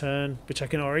next turn, which I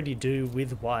can already do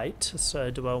with white.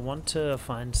 So do I want to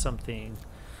find something?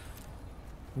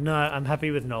 No, I'm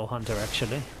happy with Gnoll Hunter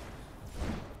actually.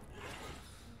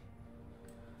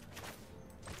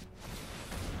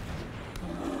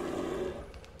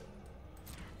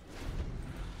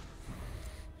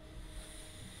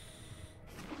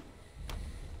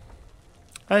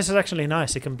 Oh, this is actually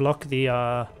nice. It can block the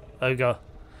Ogre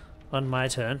on my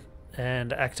turn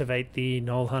and activate the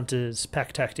Gnoll Hunter's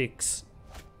Pack Tactics.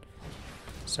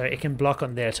 So it can block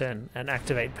on their turn and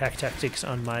activate Pack Tactics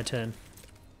on my turn.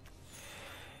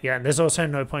 Yeah, and there's also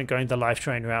no point going the life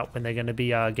drain route when they're going to be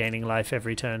gaining life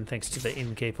every turn thanks to the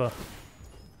Innkeeper.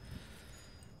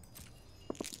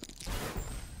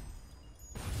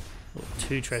 Ooh,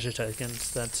 2 treasure tokens.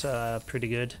 That's pretty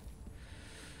good.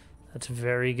 That's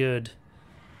very good.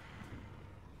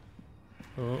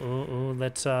 Ooh,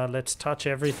 let's touch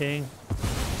everything.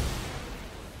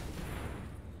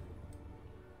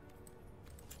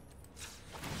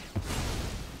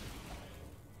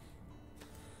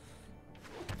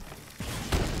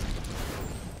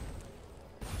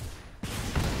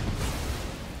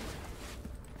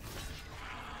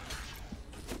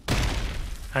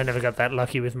 I never got that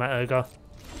lucky with my Ogre.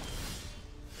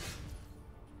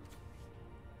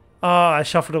 Oh, I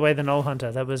shuffled away the Gnoll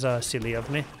Hunter. That was silly of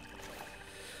me.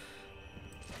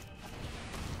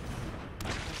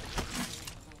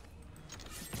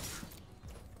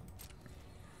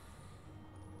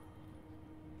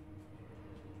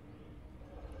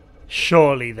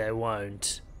 Surely they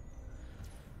won't.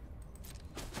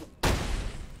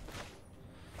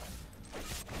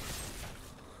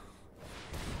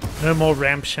 No more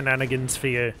ramp shenanigans for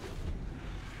you.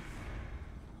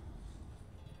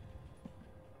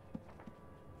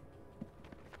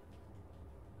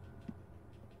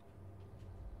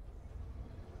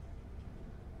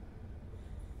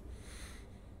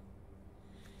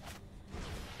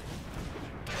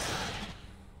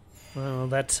 Well,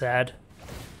 that's sad.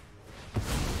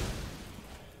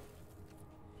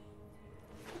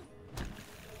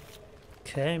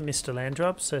 Okay, Mr. Land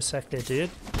Drop, so sack their dude.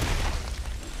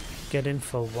 Get in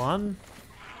for one.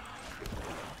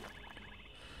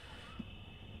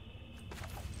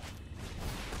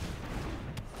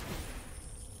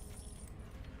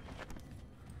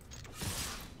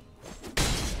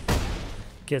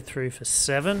 Get through for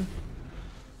 7.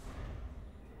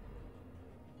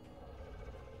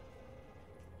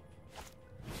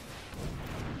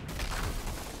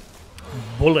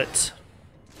 Bullet.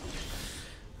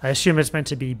 I assume it's meant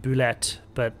to be bullet,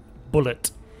 but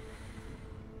bullet.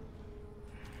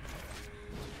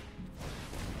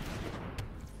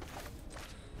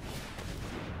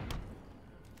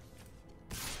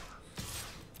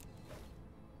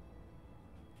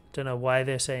 Don't know why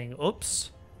they're saying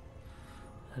oops.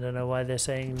 I don't know why they're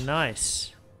saying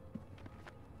nice.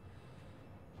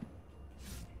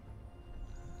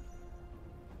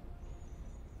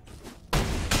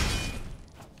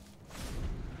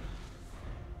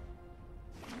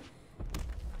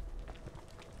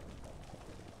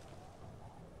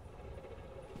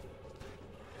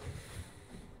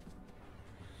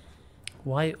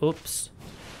 Why oops?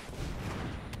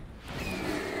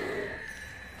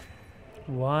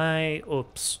 Why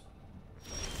oops?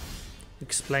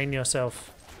 Explain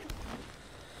yourself.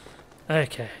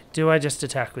 Okay, do I just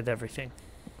attack with everything?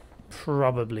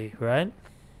 Probably, right?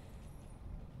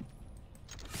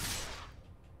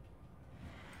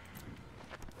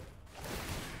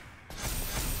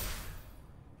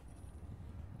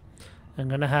 I'm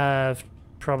gonna have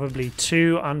probably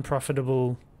 2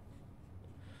 unprofitable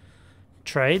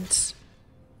trades.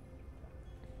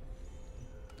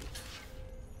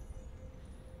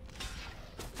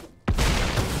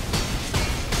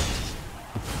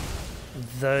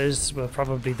 Those were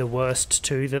probably the worst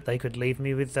 2 that they could leave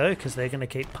me with though, because they're going to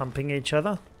keep pumping each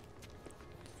other.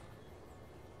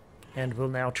 And we'll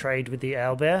now trade with the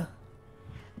owlbear.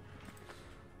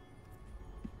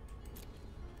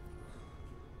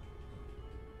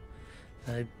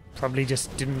 They probably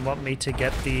just didn't want me to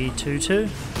get the 2-2.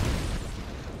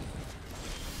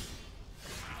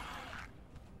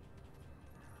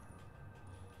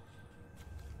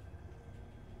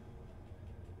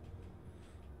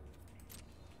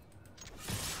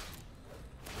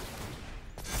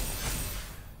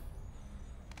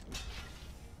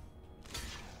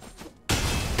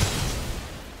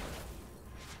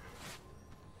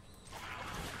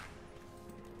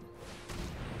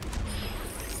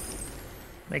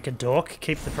 Make a dork,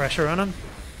 keep the pressure on him.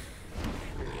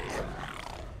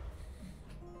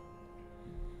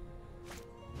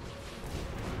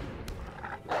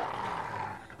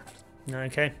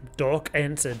 Okay, dork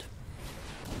answered.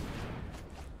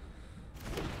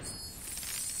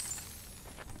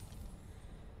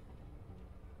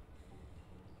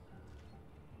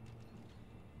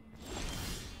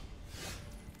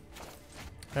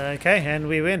 Okay, and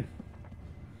we win.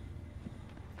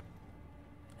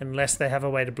 Unless they have a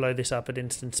way to blow this up at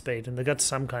instant speed, and they've got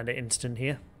some kind of instant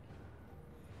here.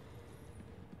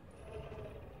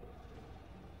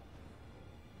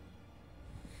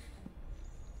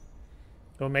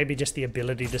 Or maybe just the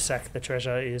ability to sack the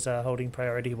treasure is holding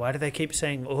priority. Why do they keep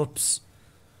saying oops?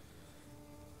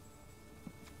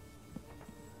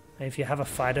 If you have a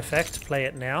fight effect, play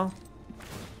it now.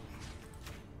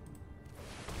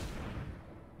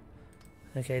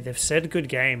 Okay, they've said good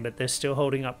game, but they're still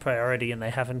holding up priority and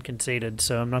they haven't conceded,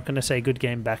 so I'm not going to say good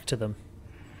game back to them.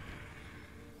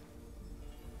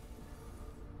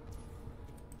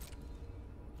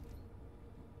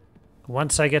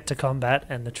 Once I get to combat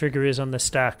and the trigger is on the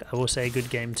stack, I will say good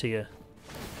game to you.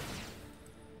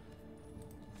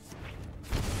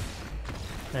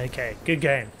 Okay, good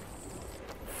game.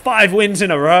 5 wins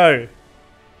in a row!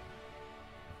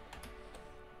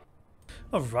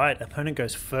 Alright, opponent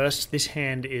goes first. This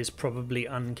hand is probably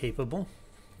unkeepable.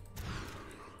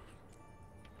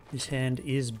 This hand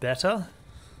is better.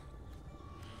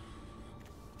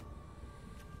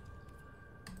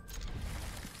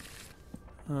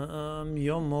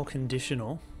 You're more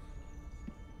conditional.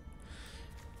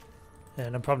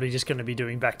 And I'm probably just going to be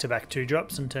doing back-to-back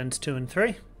 2-drops in turns 2 and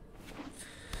 3.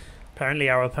 Apparently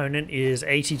our opponent is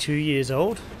 82 years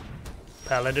old.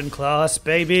 Paladin class,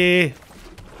 baby!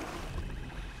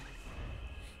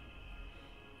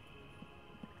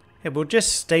 Yeah, we'll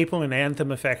just staple an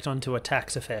Anthem effect onto a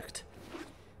tax effect.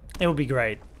 It will be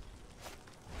great.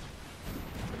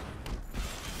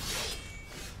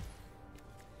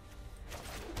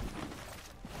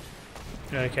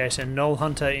 Okay, so Null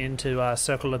Hunter into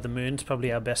Circle of the Moon is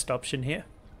probably our best option here.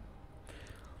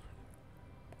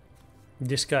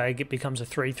 This guy becomes a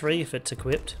 3/3 if it's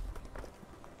equipped.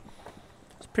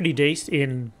 It's pretty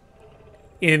decent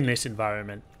in this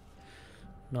environment.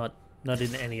 Not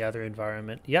in any other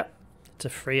environment. Yep, it's a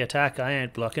free attack. I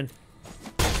ain't blocking.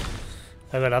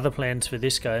 I've got other plans for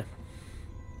this guy.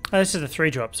 Oh, this is a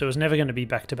 3-drop, so it was never going to be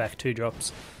back-to-back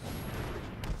 2-drops.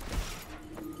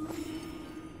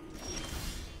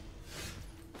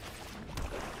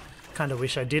 Kind of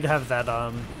wish I did have that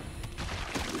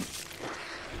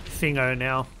thingo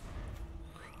now.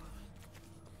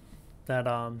 That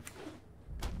oh,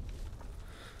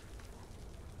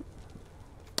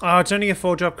 it's only a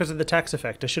 4-drop because of the tax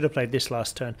effect. I should have played this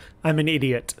last turn. I'm an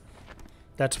idiot.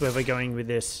 That's where we're going with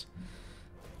this.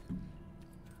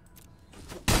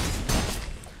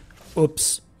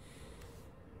 Oops.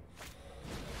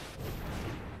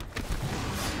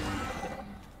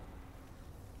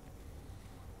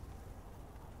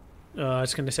 Oh,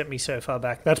 it's going to set me so far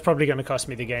back. That's probably going to cost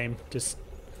me the game. Just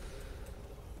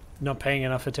not paying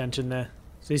enough attention there.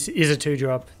 So this is a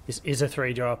 2-drop. This is a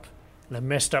 3-drop. And I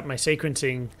messed up my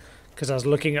sequencing because I was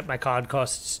looking at my card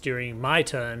costs during my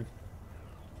turn.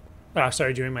 Oh,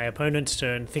 sorry, during my opponent's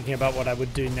turn, thinking about what I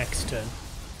would do next turn.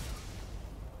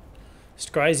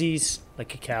 Scryzy's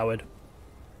like a coward.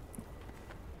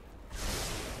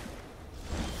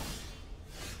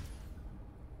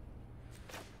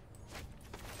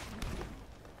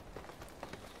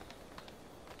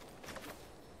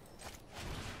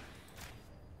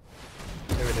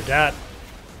 Get rid of that.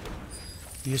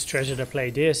 Use treasure to play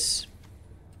this.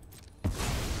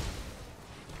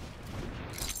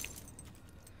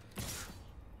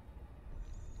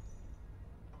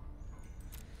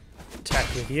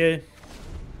 Attack with you.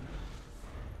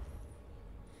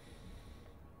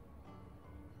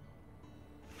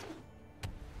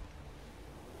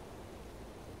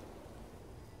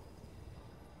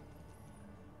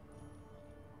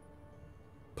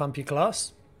 Pump your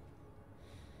class.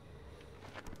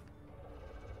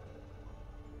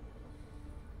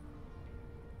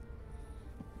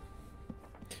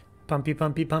 Pumpy,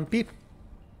 pumpy, pumpy.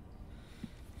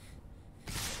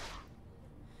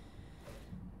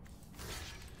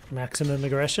 Maximum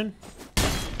aggression.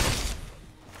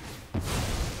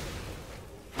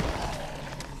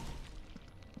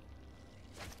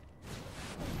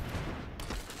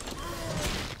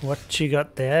 What you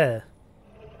got there?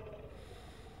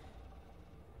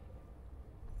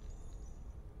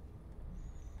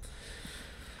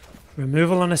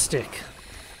 Removal on a stick.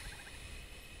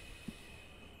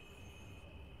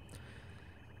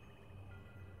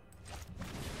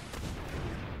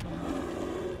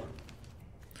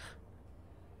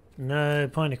 No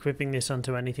point equipping this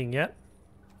onto anything yet.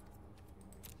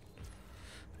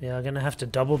 Yeah, I'm going to have to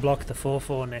double block the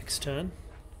 4/4 next turn.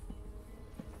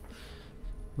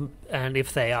 And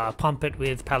if they pump it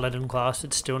with Paladin class,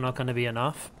 it's still not going to be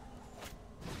enough.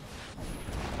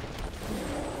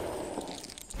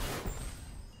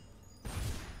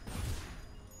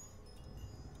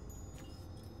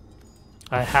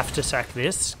 I have to sack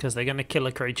this because they're going to kill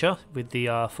a creature with the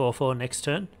 4/4 next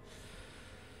turn.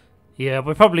 Yeah,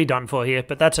 we're probably done for here,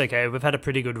 but that's okay. We've had a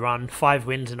pretty good run. 5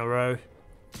 wins in a row.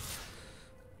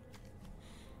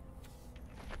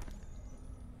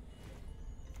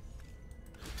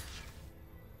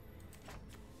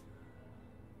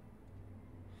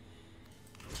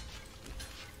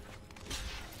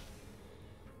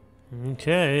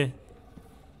 Okay.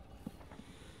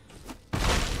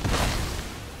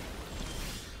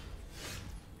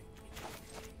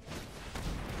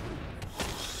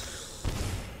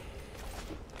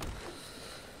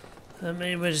 I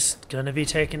mean, we're just going to be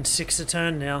taking 6 a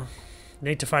turn now.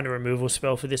 Need to find a removal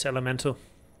spell for this elemental.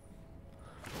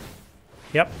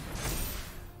 Yep.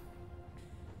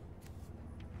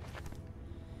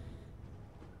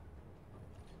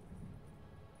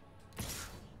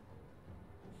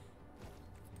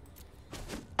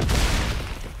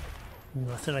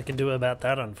 Nothing I can do about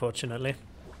that, unfortunately.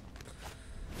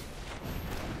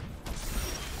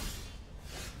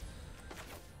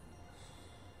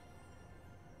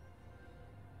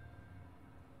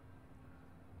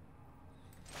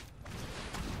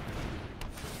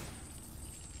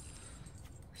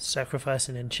 Sacrifice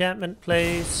an enchantment,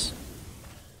 please.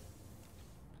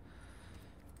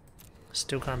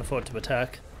 Still can't afford to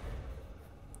attack.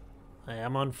 I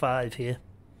am on 5 here.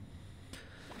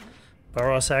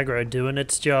 Boros aggro doing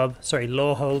its job. Sorry,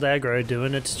 Lawhold aggro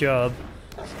doing its job.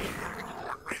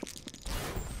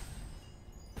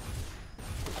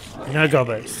 No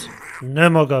gobbos. No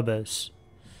more gobbos.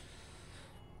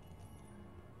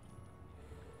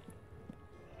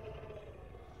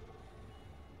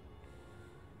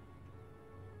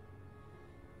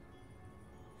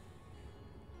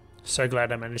 So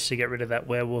glad I managed to get rid of that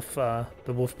werewolf, the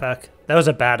wolf pack. That was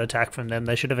a bad attack from them.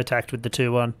 They should have attacked with the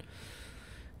 2-1.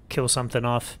 Kill something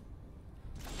off.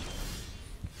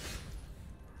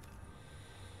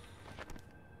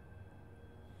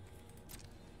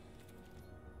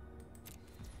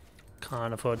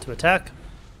 Can't afford to attack.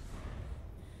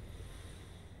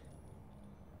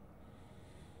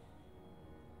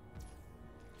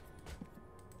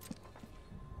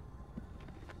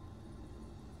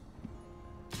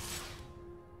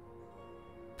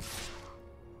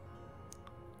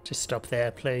 Just stop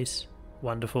there, please.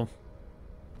 Wonderful.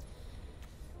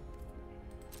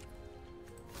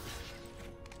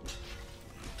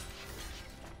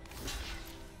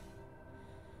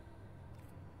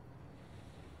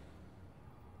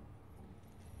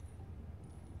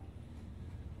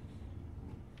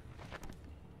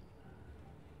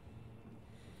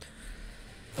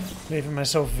 Leaving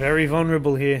myself very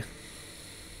vulnerable here.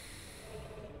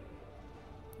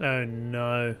 Oh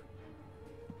no.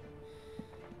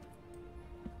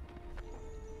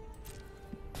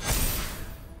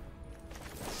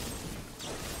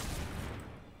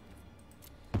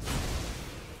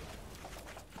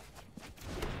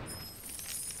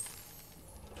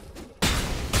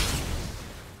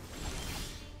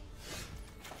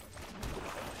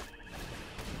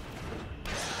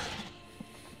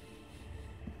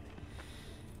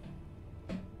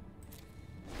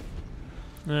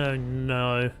 Oh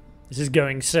no. This is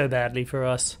going so badly for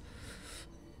us.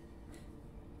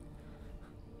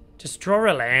 Just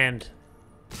draw a land.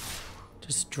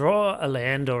 Just draw a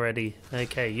land already.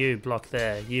 Okay, you block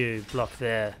there. You block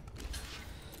there.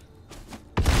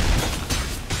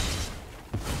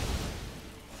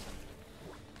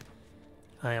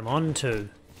 I am on 2.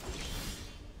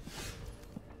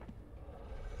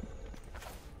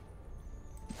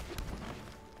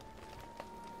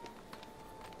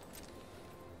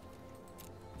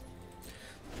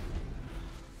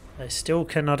 I still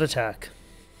cannot attack.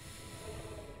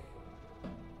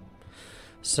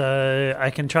 So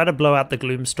I can try to blow out the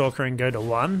Gloomstalker and go to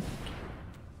 1.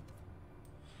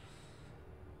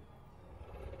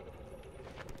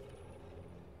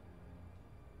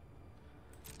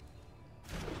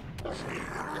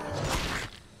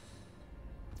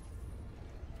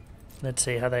 Let's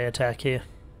see how they attack here.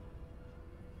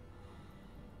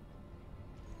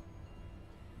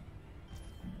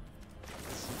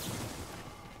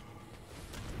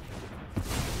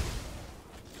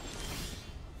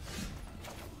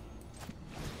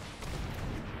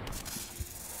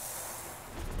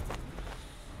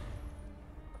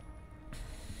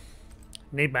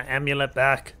 Need my amulet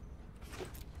back.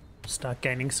 Start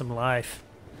gaining some life.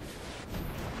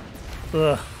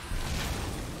 Ugh.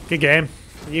 Good game.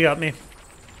 You got me.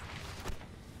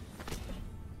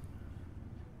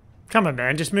 Come on,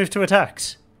 man. Just move to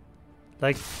attacks.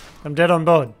 Like, I'm dead on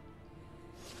board.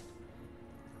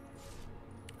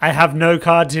 I have no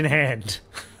cards in hand.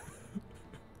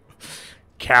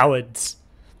 Cowards.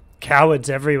 Cowards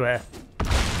everywhere.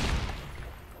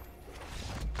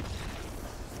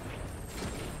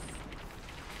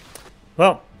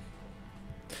 Well,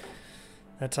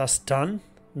 that's us done.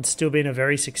 It's still been a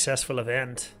very successful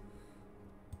event.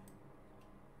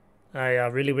 I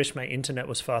really wish my internet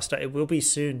was faster. It will be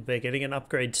soon. We're getting an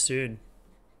upgrade soon.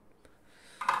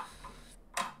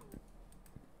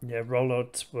 Yeah,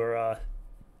 rollouts were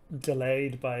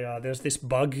delayed by... there's this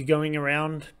bug going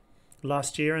around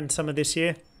last year and some of this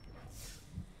year.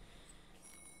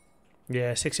 Yeah,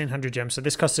 1,600 gems. So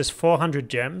this cost us 400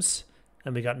 gems.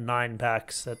 And we got 9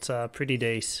 packs. That's pretty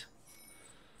decent.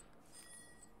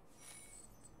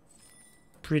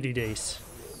 Pretty decent.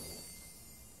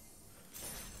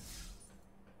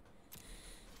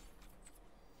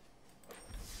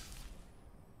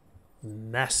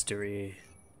 Mastery.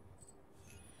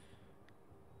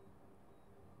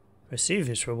 Receive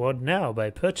this reward now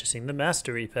by purchasing the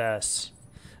Mastery Pass.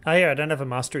 Oh yeah, I don't have a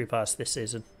Mastery Pass this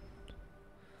season.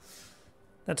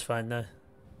 That's fine though.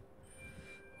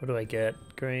 What do I get?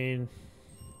 Green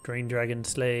Dragon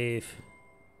Slave,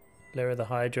 Lair of the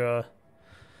Hydra,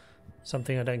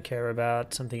 something I don't care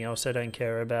about, something else I don't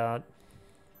care about.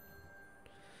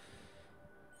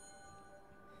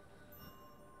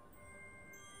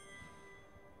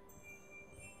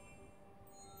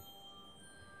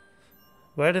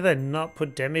 Why do they not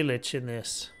put Demi-Lich in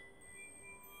this?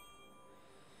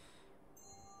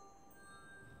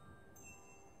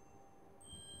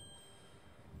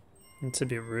 It's a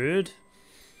bit rude.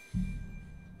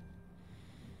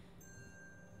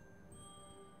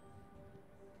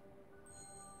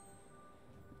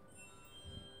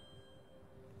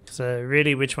 So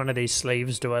really, which one of these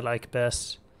sleeves do I like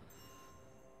best?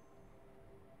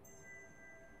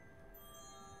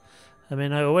 I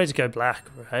mean, I always go black,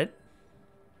 right?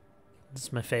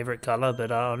 It's my favorite color,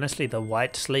 but honestly, the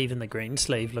white sleeve and the green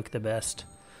sleeve look the best.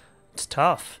 It's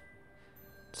tough.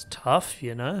 It's tough,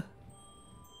 you know?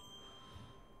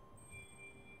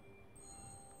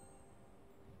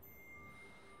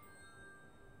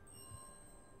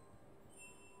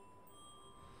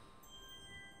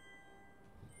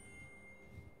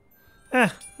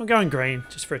 I'm going green,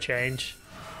 just for a change.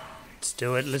 Let's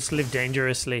do it. Let's live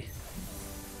dangerously.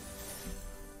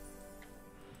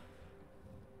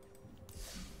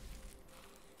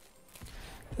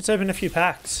 Let's open a few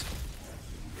packs.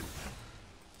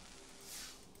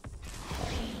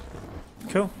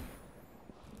 Cool.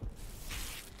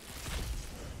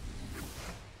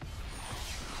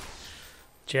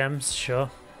 Gems, sure.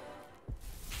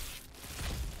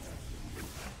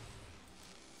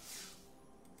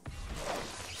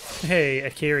 Hey,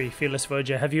 Akiri, Fearless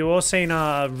Voyager. Have you all seen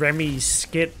Remy's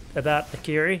skit about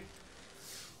Akiri?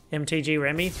 MTG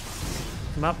Remy?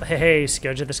 Come up. Hey,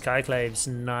 Scourge of the Skyclaves.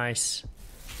 Nice.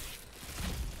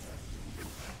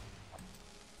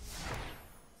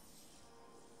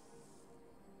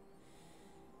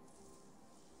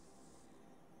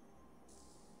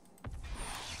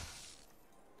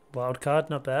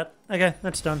 Wildcard, not bad. Okay,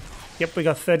 that's done. Yep, we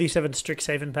got 37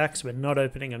 Strixhaven packs. We're not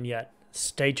opening them yet.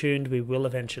 Stay tuned, we will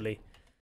eventually.